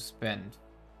wealth to spend.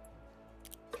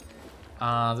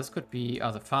 This could be...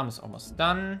 Oh, the farm is almost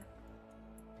done.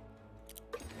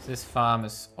 This farm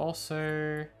is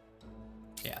also...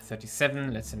 Yeah,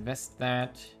 37. Let's invest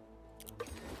that.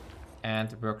 And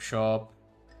the workshop,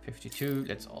 52.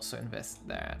 Let's also invest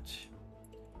that.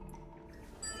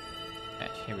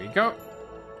 And here we go.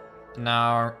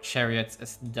 Now chariots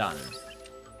is done.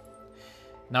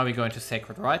 Now we go into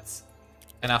sacred rites.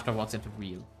 And afterwards into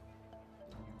wheel.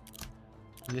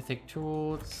 Lithic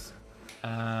tools.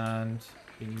 And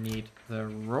we need the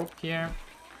rope here.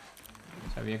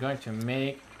 So we are going to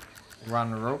make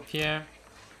 1 rope here.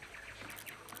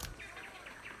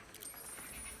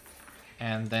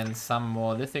 And then some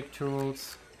more lithic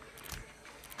tools.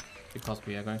 Because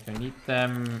we are going to need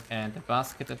them. And a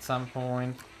basket at some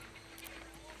point.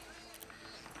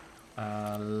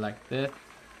 Like this.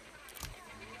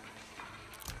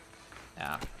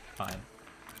 Yeah, fine.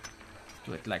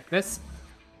 Do it like this.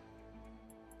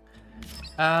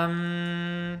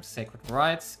 Sacred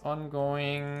rites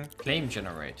ongoing. Claim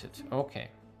generated. Okay.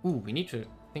 Ooh, we need to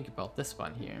think about this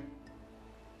one here.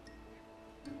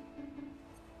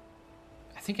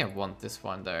 I think I want this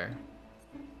one though.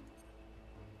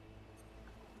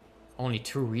 Only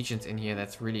 2 regions in here,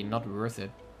 that's really not worth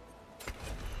it.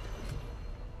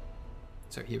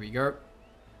 So here we go.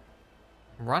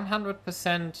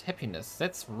 100% happiness,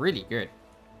 that's really good.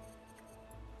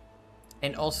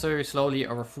 And also slowly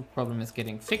our food problem is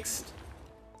getting fixed.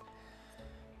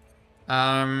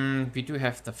 We do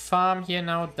have the farm here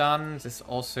now done. This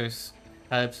also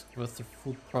helps with the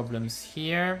food problems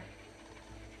here.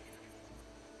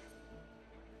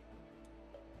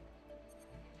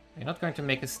 We're not going to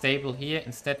make a stable here.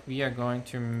 Instead, we are going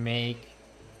to make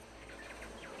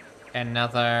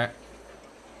another...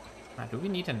 do we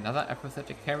need another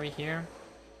apathetic carry here?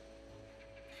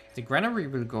 The granary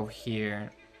will go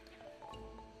here.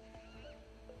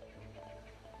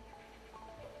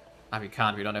 We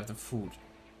can't. We don't have the food.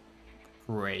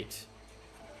 Great.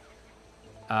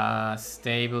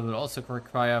 Stable will also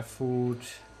require food.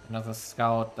 Another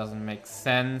scout doesn't make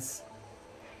sense.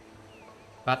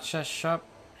 Butcher shop.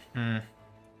 I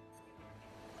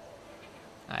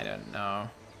don't know.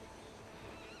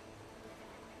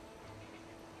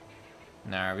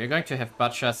 No, we're going to have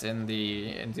butchers in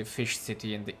the fish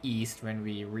city in the east when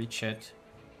we reach it.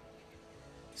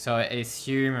 So I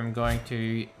assume I'm going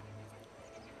to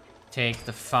take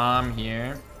the farm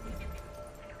here.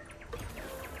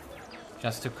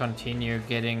 Just to continue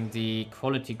getting the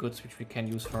quality goods which we can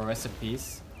use for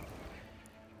recipes.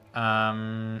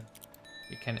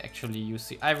 We can actually use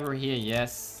the ivory here,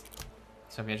 yes.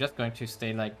 So we're just going to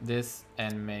stay like this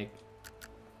and make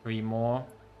 3 more.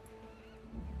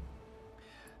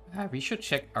 We should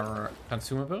check our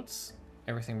consumables.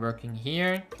 Everything working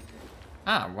here.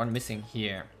 1 missing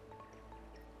here.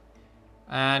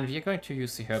 And we are going to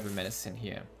use the herbal medicine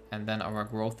here. And then our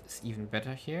growth is even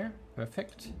better here.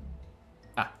 Perfect.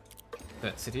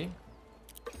 3rd city.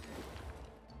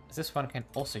 This one can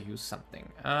also use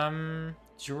something.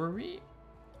 Jewelry?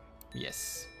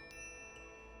 Yes.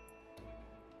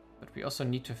 But we also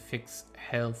need to fix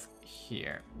health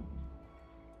here.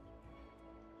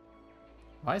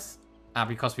 Why is...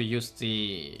 because we used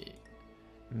the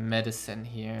medicine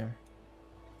here.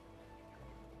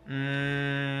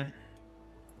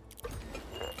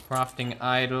 Crafting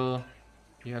idle.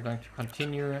 You are going to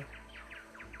continue.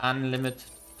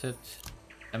 Unlimited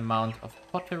amount of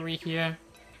pottery here.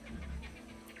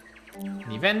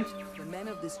 An event. The men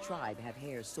of this tribe have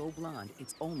hair so blonde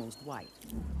it's almost white.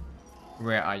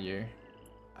 Where are you?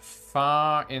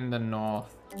 Far in the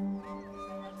north.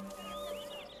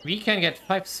 We can get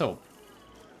 5 soap.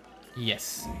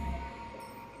 Yes.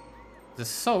 The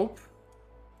soap,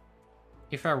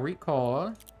 if I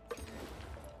recall,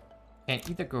 can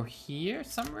either go here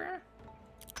somewhere?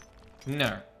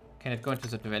 No. Can it go into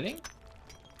the dwelling?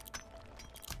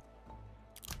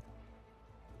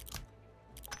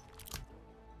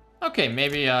 Okay,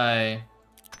 maybe I...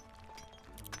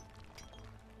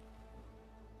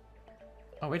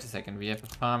 Oh, wait a second. We have a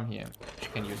farm here. We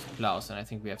can use plows, and I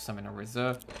think we have some in our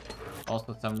reserve.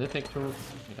 Also some lithic tools.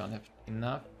 We don't have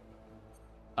enough.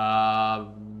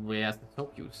 Where's the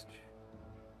soap used?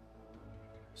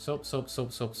 Soap, soap,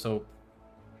 soap, soap, soap.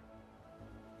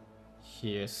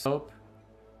 Here's soap.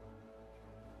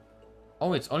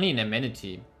 Oh, it's only an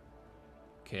amenity.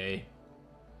 Okay.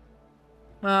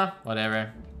 Ah,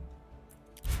 whatever.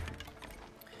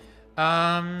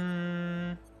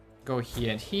 Go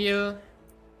here and heal.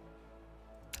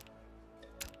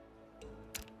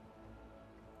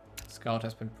 Scout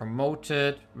has been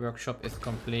promoted. Workshop is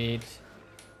complete.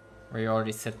 We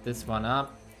already set this one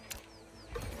up.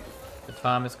 The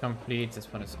farm is complete.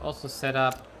 This one is also set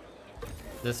up.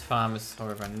 This farm is,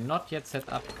 however, not yet set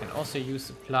up. You can also use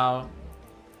the plow.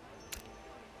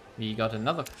 We got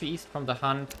another feast from the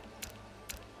hunt.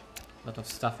 A lot of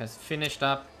stuff has finished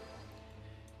up.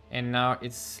 And now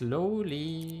it's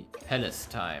slowly palace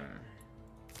time.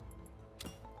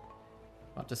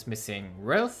 What is missing?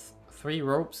 Wealth, 3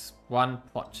 ropes, 1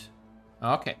 pot.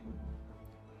 Okay.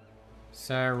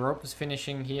 So rope is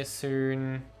finishing here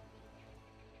soon.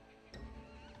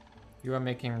 You are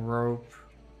making rope.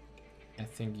 I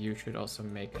think you should also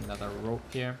make another rope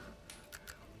here.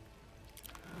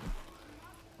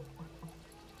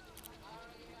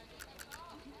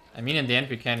 I mean, in the end,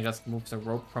 we can just move the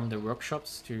rope from the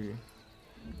workshops to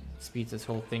speed this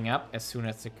whole thing up as soon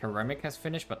as the ceramic has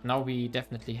finished. But now we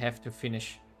definitely have to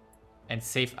finish and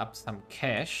save up some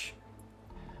cash.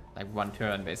 Like 1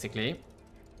 turn, basically.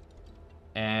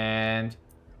 And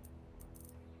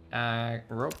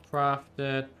rope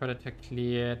crafted, predator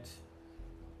cleared.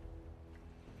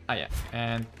 Ah, yeah.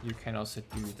 And you can also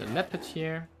do the leopard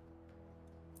here.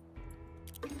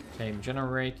 Claim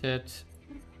generated.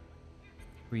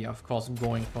 We are, of course,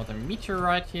 going for the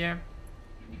meteorite here.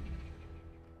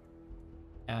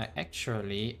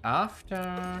 Actually,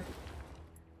 after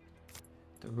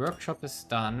the workshop is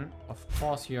done, of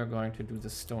course, you are going to do the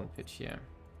stone pit here.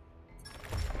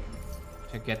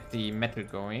 To get the metal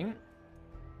going.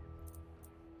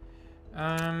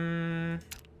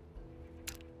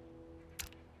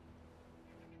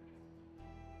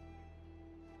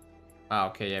 Ah,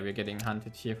 okay, yeah, we're getting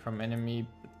hunted here from enemy,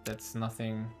 but that's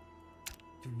nothing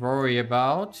to worry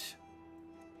about.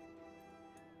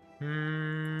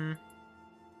 2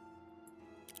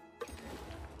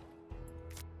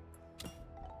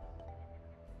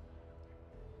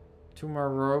 more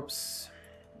ropes.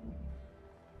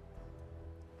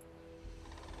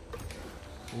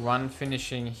 1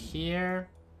 finishing here.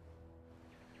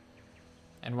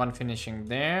 And 1 finishing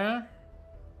there.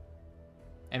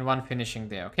 And 1 finishing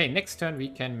there. Okay, next turn we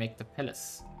can make the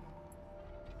palace.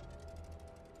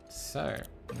 So,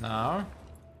 now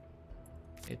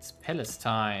it's palace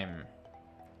time.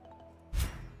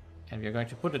 And we're going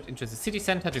to put it into the city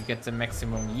center to get the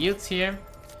maximum yields here.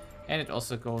 And it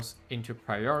also goes into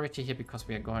priority here because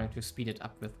we are going to speed it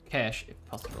up with cash if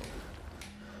possible.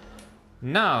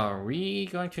 Now, we're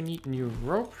going to need new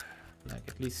rope. Like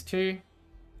at least 2.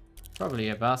 Probably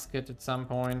a basket at some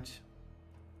point.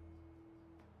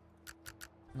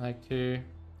 Like 2.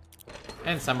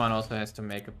 And someone also has to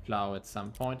make a plow at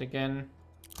some point again.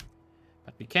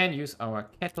 But we can use our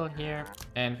kettle here.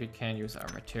 And we can use our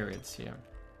materials here.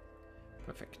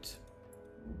 Perfect.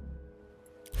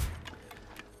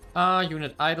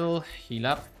 Unit idle. Heal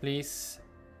up, please.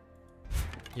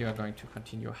 You are going to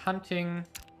continue hunting.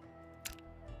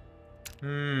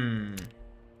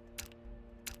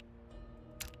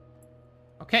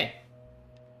 Okay.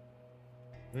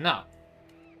 Now,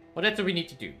 what do we need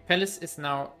to do? Palace is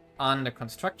now under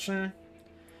construction.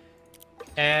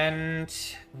 And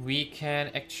we can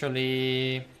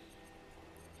actually...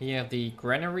 Here the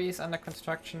granary is under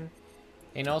construction.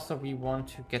 And also we want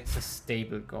to get the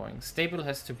stable going. Stable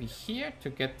has to be here to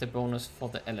get the bonus for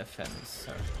the elephants.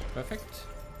 So, perfect.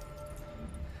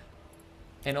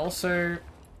 And also,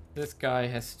 this guy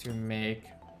has to make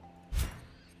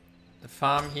the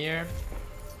farm here.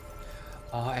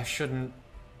 Oh, I shouldn't...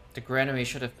 The granary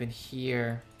should have been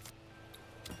here.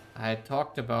 I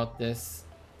talked about this.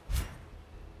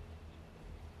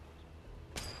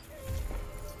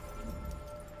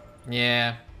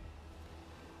 Yeah.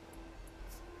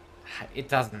 It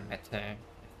doesn't matter, I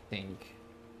think.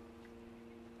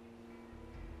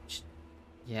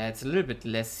 Yeah, it's a little bit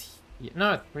less here.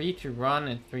 No, 3 to run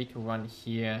and 3 to run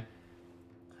here.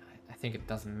 I think it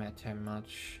doesn't matter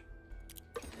much.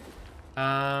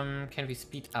 Can we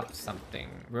speed up something?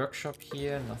 Workshop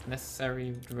here, not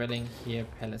necessary. Dwelling here,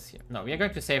 palace here. No, we are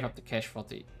going to save up the cash for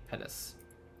the palace.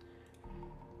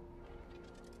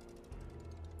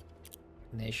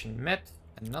 Nation met.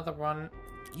 Another one.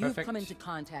 You've Perfect. come into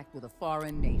contact with a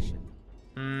foreign nation.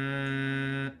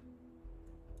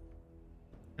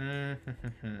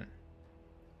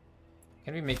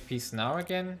 Can we make peace now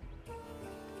again?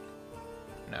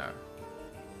 No.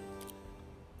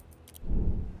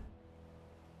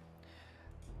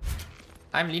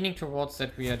 I'm leaning towards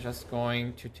that we are just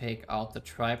going to take out the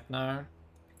tribe now,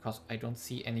 because I don't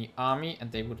see any army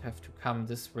and they would have to come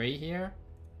this way here.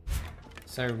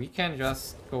 So we can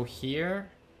just go here.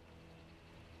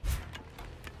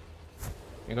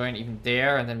 We're going even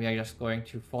there, and then we are just going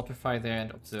to fortify there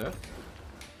and observe.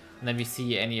 And then we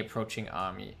see any approaching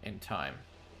army in time.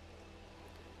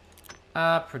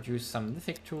 Produce some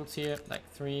lithic tools here, like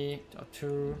 3 or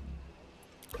 2.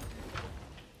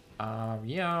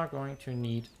 We are going to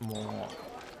need more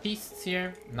feasts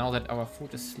here, now that our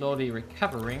food is slowly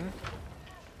recovering.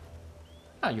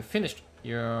 Ah, you finished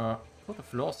your coat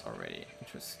of laws already.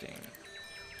 Interesting.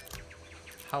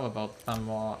 How about some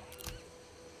more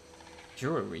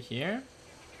jewelry here?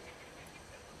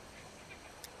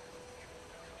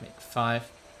 Make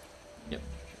 5. Yep,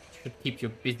 should keep you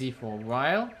busy for a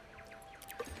while.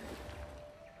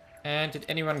 And did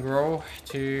anyone grow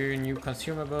to new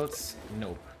consumables?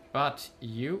 Nope. But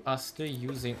you are still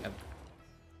using a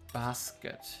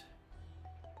basket.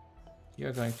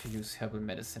 You're going to use herbal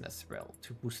medicine as well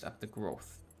to boost up the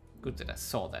growth. Good that I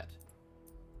saw that.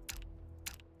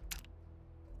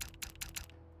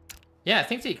 Yeah, I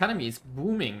think the economy is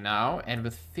booming now, and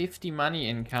with 50 money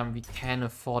income, we can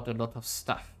afford a lot of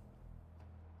stuff.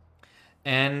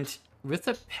 And with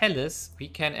a palace, we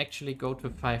can actually go to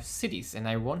 5 cities, and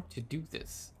I want to do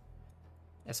this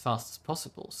as fast as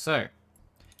possible. So,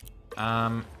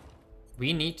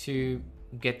 we need to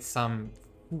get some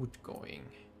food going.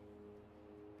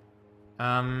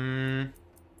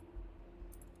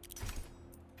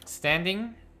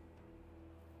 Standing,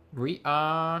 we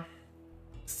are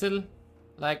still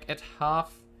like at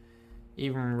half,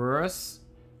 even worse.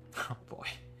 Oh boy,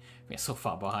 we're so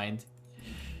far behind.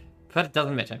 But it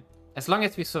doesn't matter. As long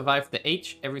as we survive the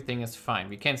age, everything is fine.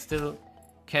 We can still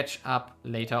catch up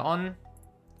later on,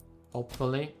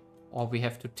 hopefully. Or we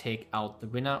have to take out the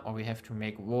winner, or we have to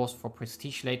make wars for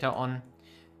prestige later on.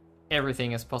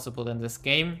 Everything is possible in this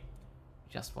game.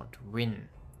 We just want to win.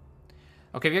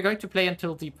 Okay, we are going to play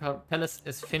until the palace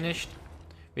is finished,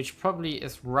 which probably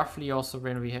is roughly also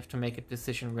when we have to make a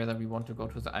decision whether we want to go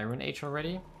to the Iron Age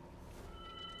already.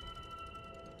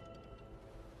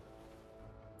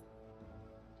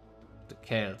 The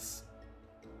Kells.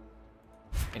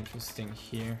 Interesting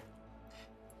here.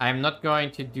 I'm not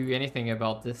going to do anything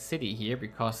about this city here,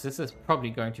 because this is probably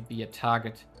going to be a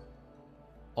target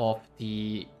of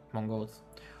the Mongols.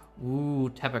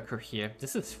 Ooh, Tabakur here.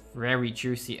 This is very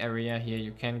juicy area here.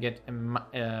 You can get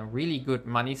a really good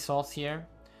money source here.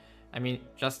 I mean,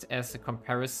 just as a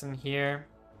comparison here,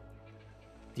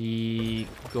 the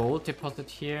gold deposit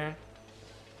here,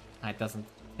 it doesn't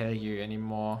tell you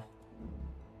anymore.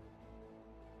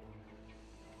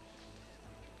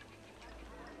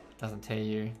 Doesn't tell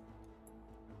you.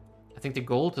 I think the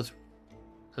gold is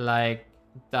like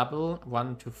double,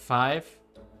 1 to 5.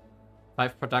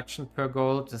 5 production per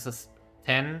gold. This is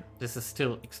 10. This is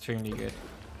still extremely good.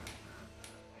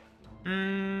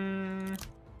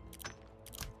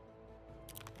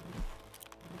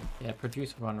 Yeah,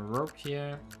 produce 1 rope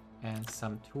here and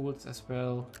some tools as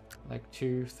well, like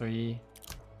 2, 3.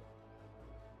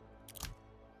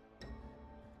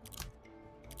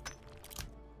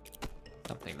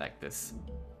 Something like this.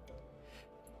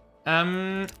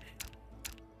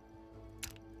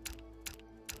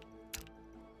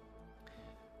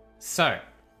 So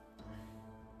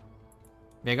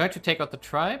we're going to take out the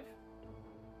tribe,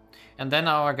 and then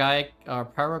our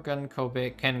Paragon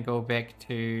can go back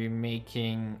to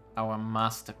making our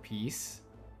masterpiece.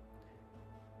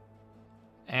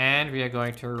 And we are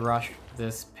going to rush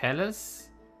this palace,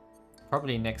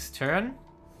 probably next turn.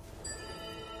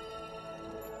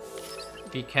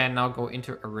 We can now go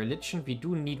into a religion. We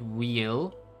do need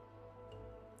wheel.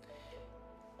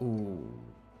 Ooh,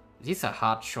 these are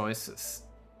hard choices.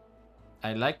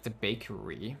 I like the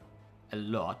bakery a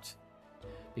lot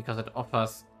because it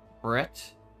offers bread,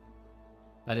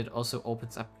 but it also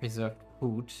opens up preserved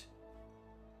food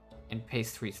and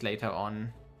pastries later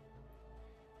on.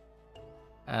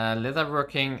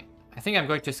 Leatherworking, I think I'm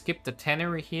going to skip the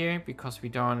tannery here because we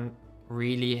don't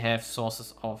really have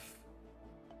sources of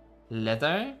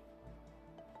leather,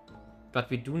 but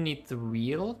we do need the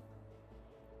wheel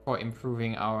for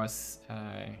improving our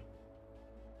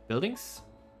buildings.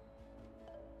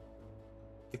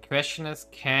 The question is,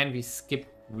 can we skip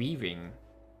weaving?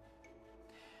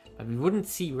 But we wouldn't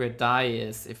see where dye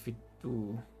is if we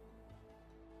do.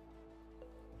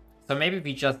 So maybe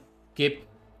we just skip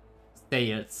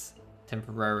sales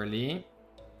temporarily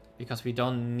because we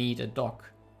don't need a dock.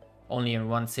 Only in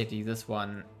one city, this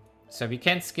one. So we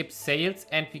can skip sales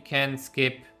and we can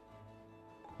skip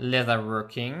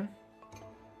leatherworking.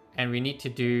 And we need to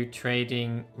do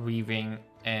trading, weaving,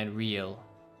 and wheel.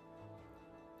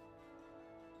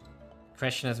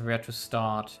 Question is where to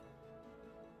start.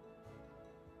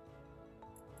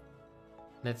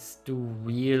 Let's do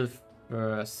wheel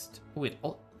first.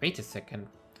 Oh, wait a second.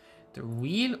 The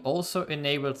wheel also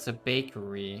enables a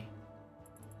bakery.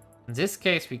 In this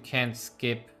case, we can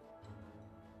skip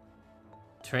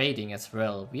trading as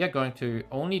well. We are going to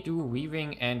only do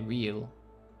weaving and wheel.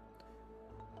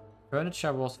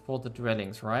 Furniture was for the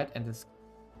dwellings, right? And this.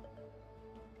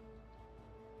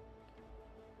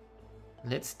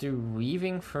 Let's do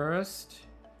weaving first.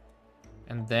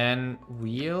 And then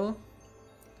wheel.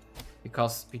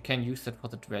 Because we can use that for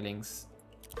the dwellings.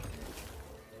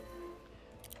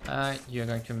 You're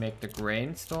going to make the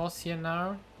grain stores here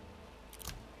now.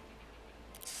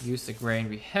 Use the grain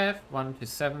we have. 1 to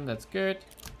 7, that's good.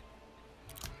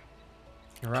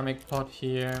 Ceramic pot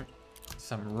here.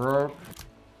 Some rope.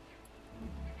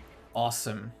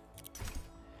 Awesome.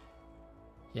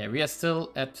 Yeah, we are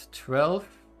still at 12.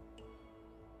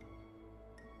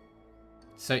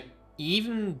 So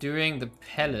even during the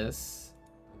palace...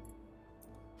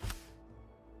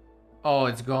 Oh,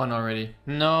 it's gone already.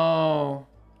 No!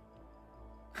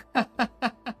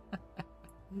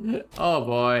 Oh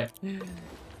boy.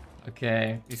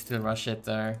 Okay, we still rush it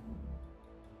though.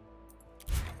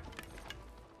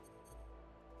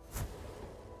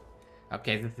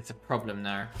 Okay, this is a problem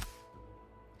now.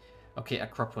 Okay,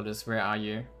 Acropolis, where are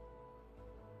you?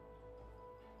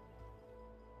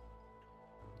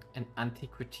 And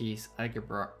Antiquities,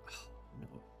 Algebra. Oh, no.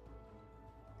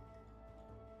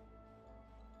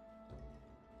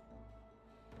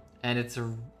 And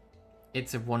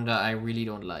it's a wonder I really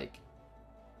don't like.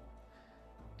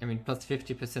 I mean, plus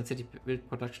 50% city build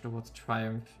production towards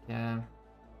Triumph. Yeah.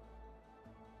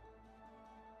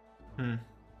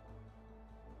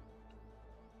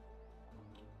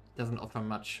 Doesn't offer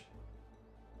much.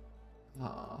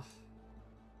 Oh.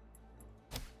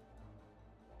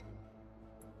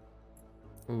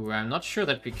 Ooh, I'm not sure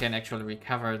that we can actually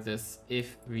recover this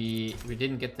if we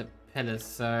didn't get the palace,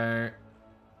 so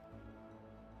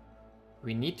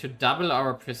we need to double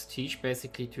our prestige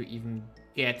basically to even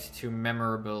get to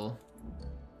memorable.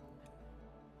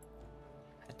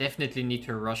 I definitely need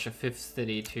to rush a 5th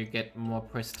city to get more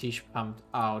prestige pumped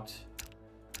out.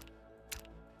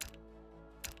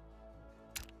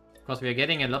 Because we are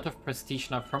getting a lot of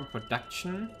prestige now from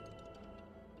production.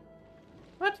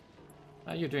 What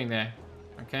are you doing there?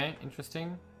 Okay,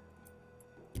 interesting.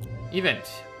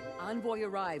 Event. Envoy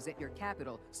arrives at your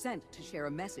capital, sent to share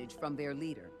a message from their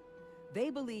leader. They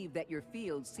believe that your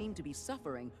fields seem to be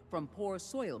suffering from poor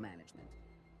soil management.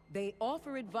 They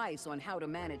offer advice on how to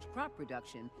manage crop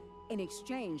production in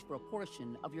exchange for a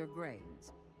portion of your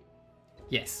grains.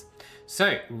 Yes.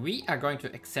 So we are going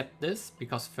to accept this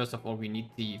because first of all we need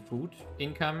the food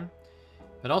income,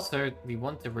 but also we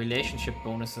want the relationship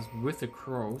bonuses with the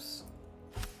crows,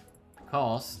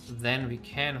 because then we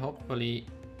can hopefully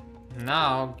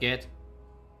now get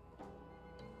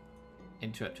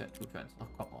into a 2 turns. Oh,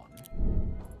 come on.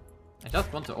 I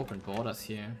just want to open borders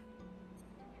here.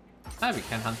 Ah, we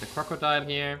can hunt the crocodile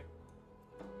here.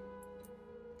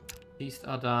 Feast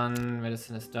are done.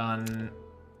 Medicine is done.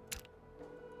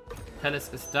 Palace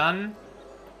is done.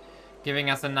 Giving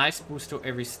us a nice boost to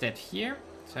every stat here.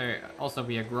 So also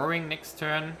we are growing next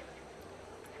turn.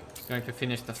 Just going to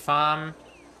finish the farm.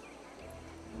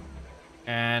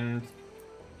 And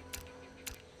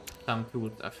some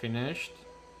tools are finished.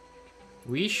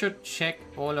 We should check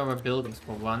all our buildings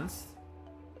for once.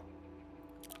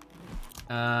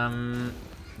 No.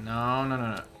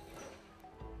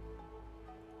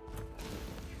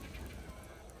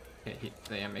 Okay,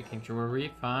 they are making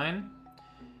jewelry, fine.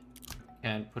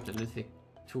 Can put a lithic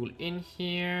tool in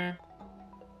here.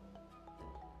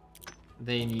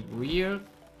 They need wheel.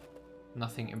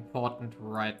 Nothing important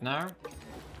right now.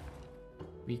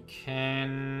 We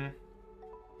can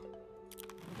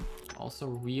also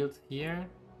wheel here.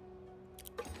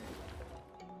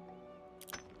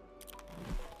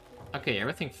 Okay,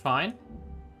 everything fine.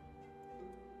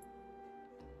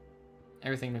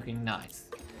 Everything looking nice.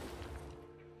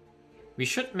 We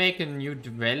should make a new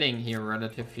dwelling here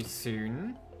relatively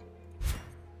soon.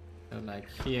 So like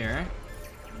here.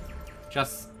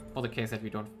 Just for the case that we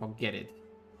don't forget it.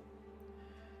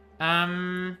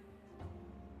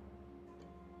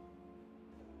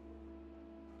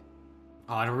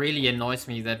 Oh, it really annoys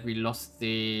me that we lost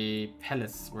the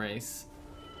palace race.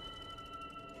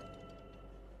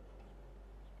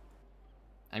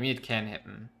 I mean, it can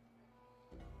happen.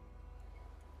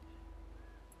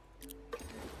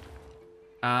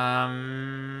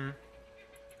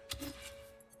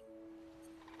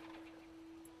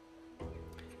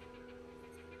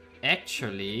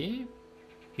 Actually,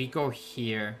 we go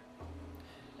here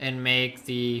and make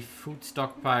the food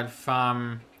stockpile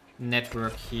farm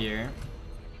network here.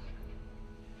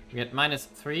 We had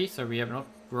 -3, so we are not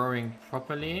growing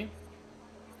properly.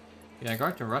 We are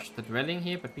going to rush the dwelling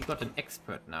here, but we got an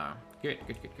expert now. Good,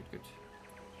 good, good, good, good.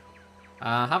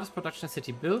 Harvest production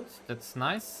city built. That's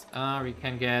nice. We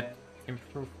can get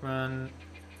improvement.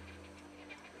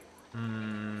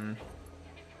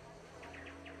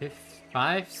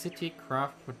 5 city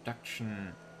craft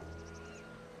production.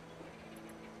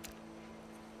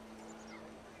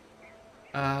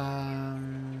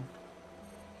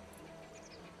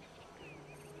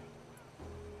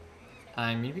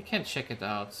 I mean, we can check it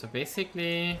out. So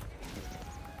basically,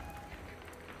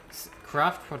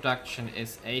 craft production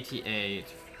is 88.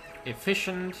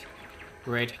 Efficient,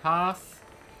 great hearth,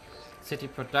 city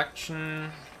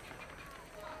production.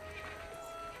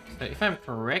 So if I'm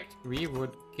correct, we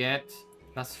would get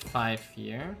 +5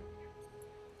 here.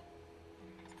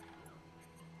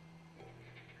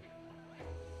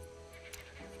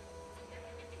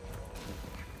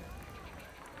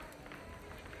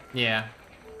 Yeah.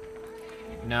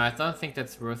 No, I don't think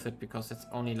that's worth it because it's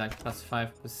only like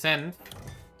 +5%.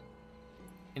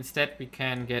 Instead, we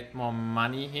can get more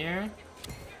money here.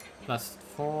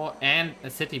 +4 and a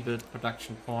city build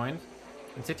production point.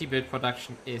 And city build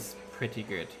production is pretty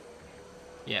good.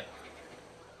 Yep.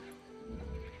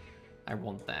 I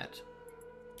want that.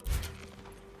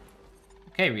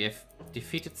 Okay, we have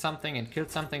defeated something and killed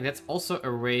something. That's also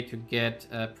a way to get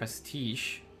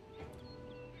prestige.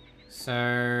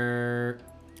 So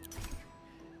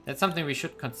that's something we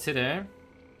should consider.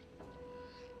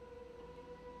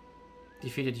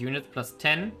 Defeated units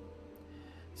 +10.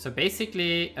 So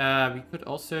basically, we could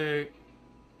also...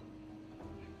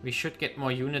 We should get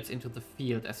more units into the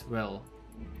field as well.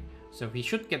 So we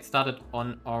should get started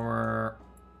on our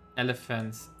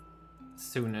elephants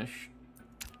soonish.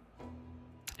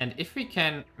 And if we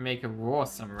can make a war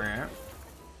somewhere,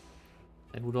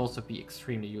 that would also be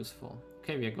extremely useful.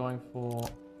 Okay, we are going for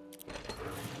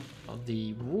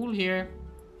the wool here.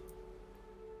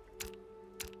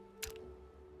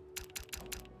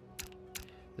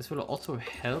 This will also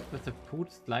help with the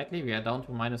food slightly. We are down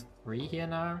to -3 here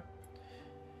now.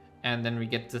 And then we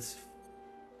get this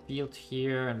field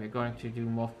here, and we're going to do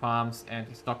more farms and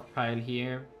a stockpile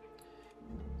here.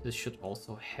 This should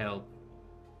also help.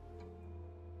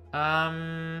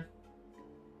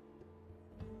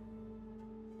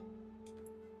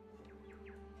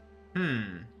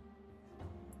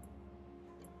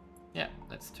 Yeah,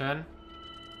 let's turn.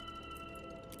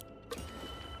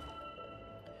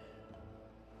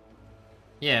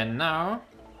 Yeah, now...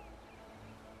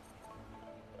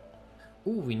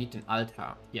 Ooh, we need an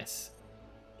altar. Yes.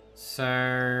 So,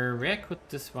 where could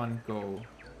this one go?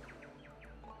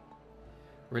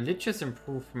 Religious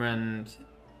improvement.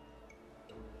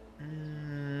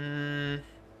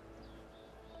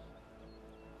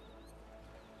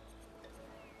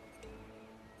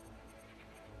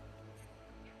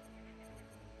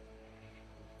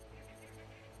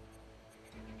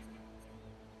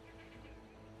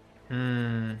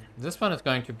 This one is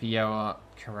going to be our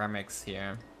ceramics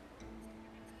here.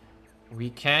 We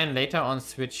can later on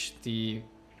switch the...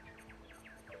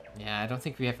 Yeah, I don't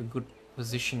think we have a good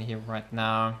position here right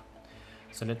now.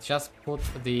 So let's just put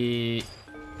the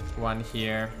one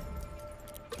here.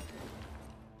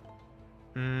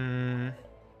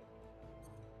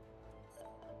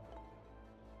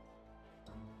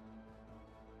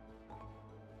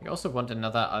 We also want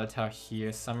another altar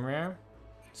here somewhere.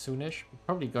 Soonish. We're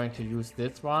probably going to use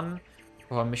this one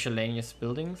for miscellaneous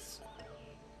buildings.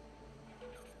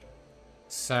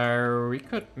 So we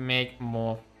could make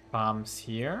more farms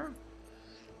here.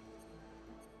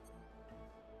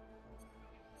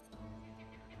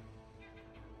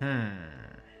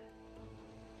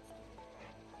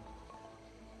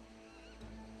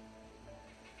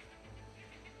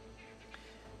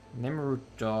 Nimrud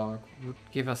Dog would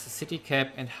give us a city cap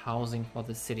and housing for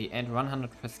the city and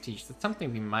 100 prestige. That's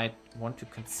something we might want to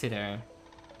consider.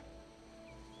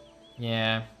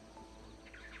 Yeah.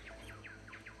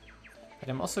 But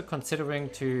I'm also considering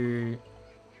to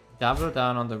double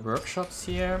down on the workshops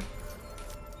here.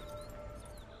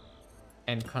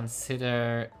 And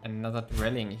consider another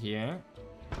dwelling here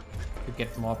to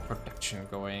get more production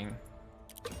going.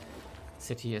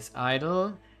 City is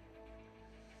idle.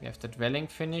 We have the dwelling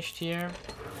finished here.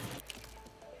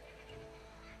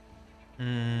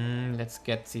 Let's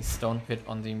get the stone pit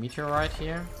on the meteorite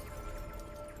here.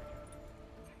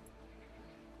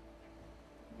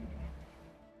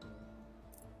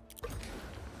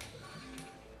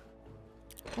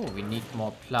 Oh, we need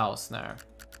more plows now.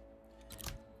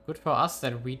 Good for us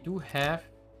that we do have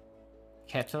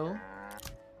cattle.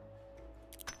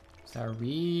 So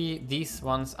these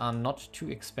ones are not too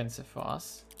expensive for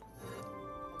us.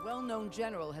 Well-known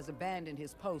general has abandoned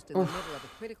his post in the middle of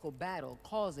a critical battle,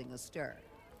 causing a stir.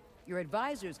 Your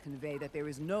advisors convey that there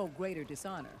is no greater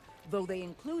dishonor, though they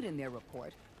include in their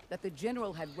report that the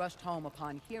general had rushed home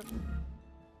upon hearing.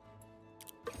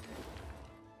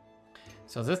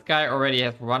 So this guy already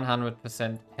has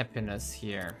 100% happiness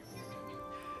here.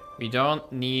 We don't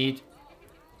need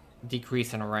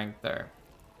decrease in rank there.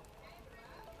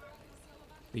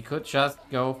 We could just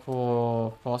go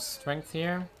for force strength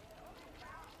here.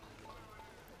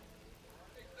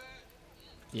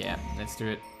 Yeah, let's do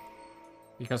it.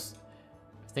 Because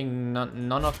I think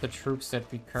none of the troops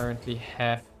that we currently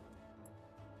have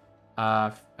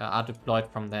are deployed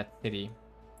from that city.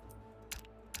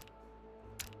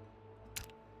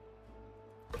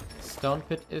 Stone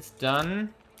pit is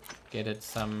done. Get it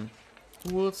some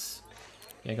tools.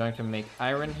 We are going to make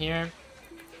iron here.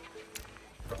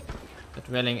 The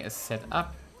dwelling is set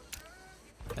up.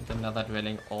 And another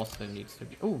dwelling also needs to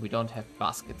be... Oh, we don't have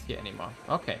baskets here anymore.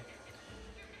 Okay.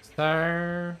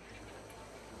 So...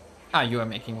 Ah, you are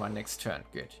making one next turn.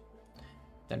 Good.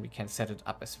 Then we can set it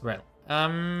up as well.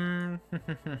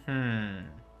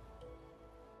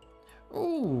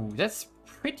 Ooh, that's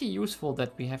pretty useful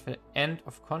that we have an end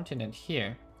of continent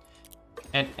here.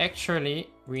 And actually,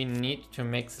 we need to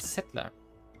make the settler.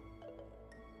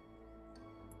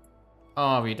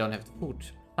 Oh, we don't have the food.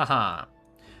 Haha.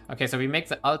 Okay, so we make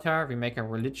the altar, we make a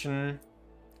religion,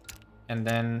 and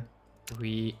then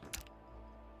we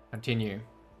continue.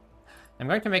 I'm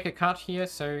going to make a cut here,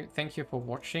 so thank you for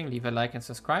watching. Leave a like and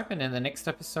subscribe, and in the next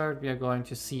episode we are going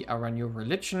to see our new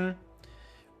religion.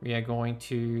 We are going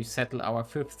to settle our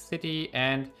 5th city,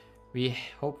 and we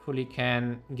hopefully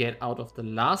can get out of the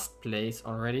last place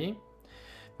already.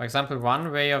 For example,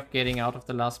 one way of getting out of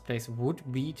the last place would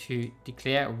be to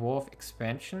declare a war of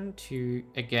expansion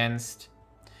against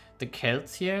the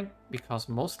Celts here, because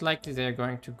most likely they're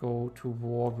going to go to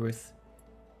war with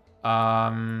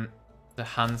the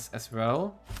Huns as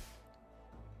well.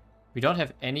 We don't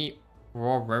have any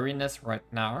war weariness right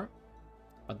now,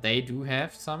 but they do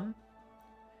have some.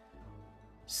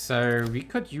 So we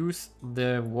could use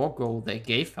the war goal they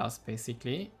gave us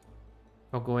basically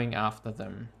for going after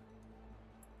them.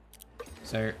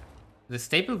 So the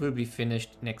staple will be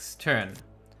finished next turn.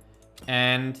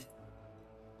 And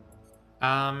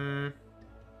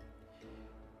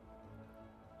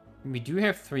we do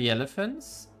have 3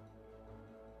 elephants.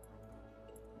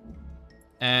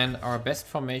 And our best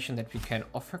formation that we can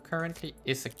offer currently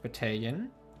is a battalion.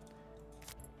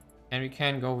 And we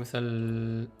can go with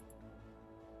a...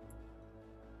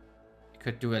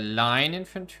 Could do a line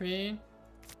infantry.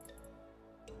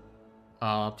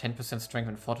 10% strength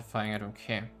and fortifying, I don't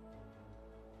care.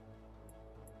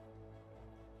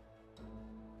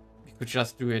 We could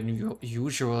just do a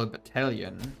usual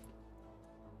battalion.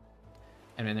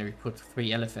 And then we put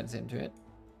 3 elephants into it.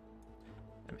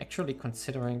 I'm actually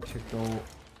considering to go...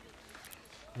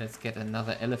 Let's get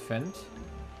another elephant.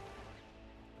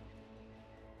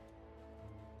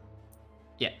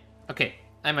 Yeah, okay.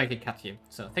 I might get cut here.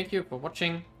 So thank you for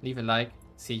watching. Leave a like.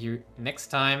 See you next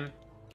time.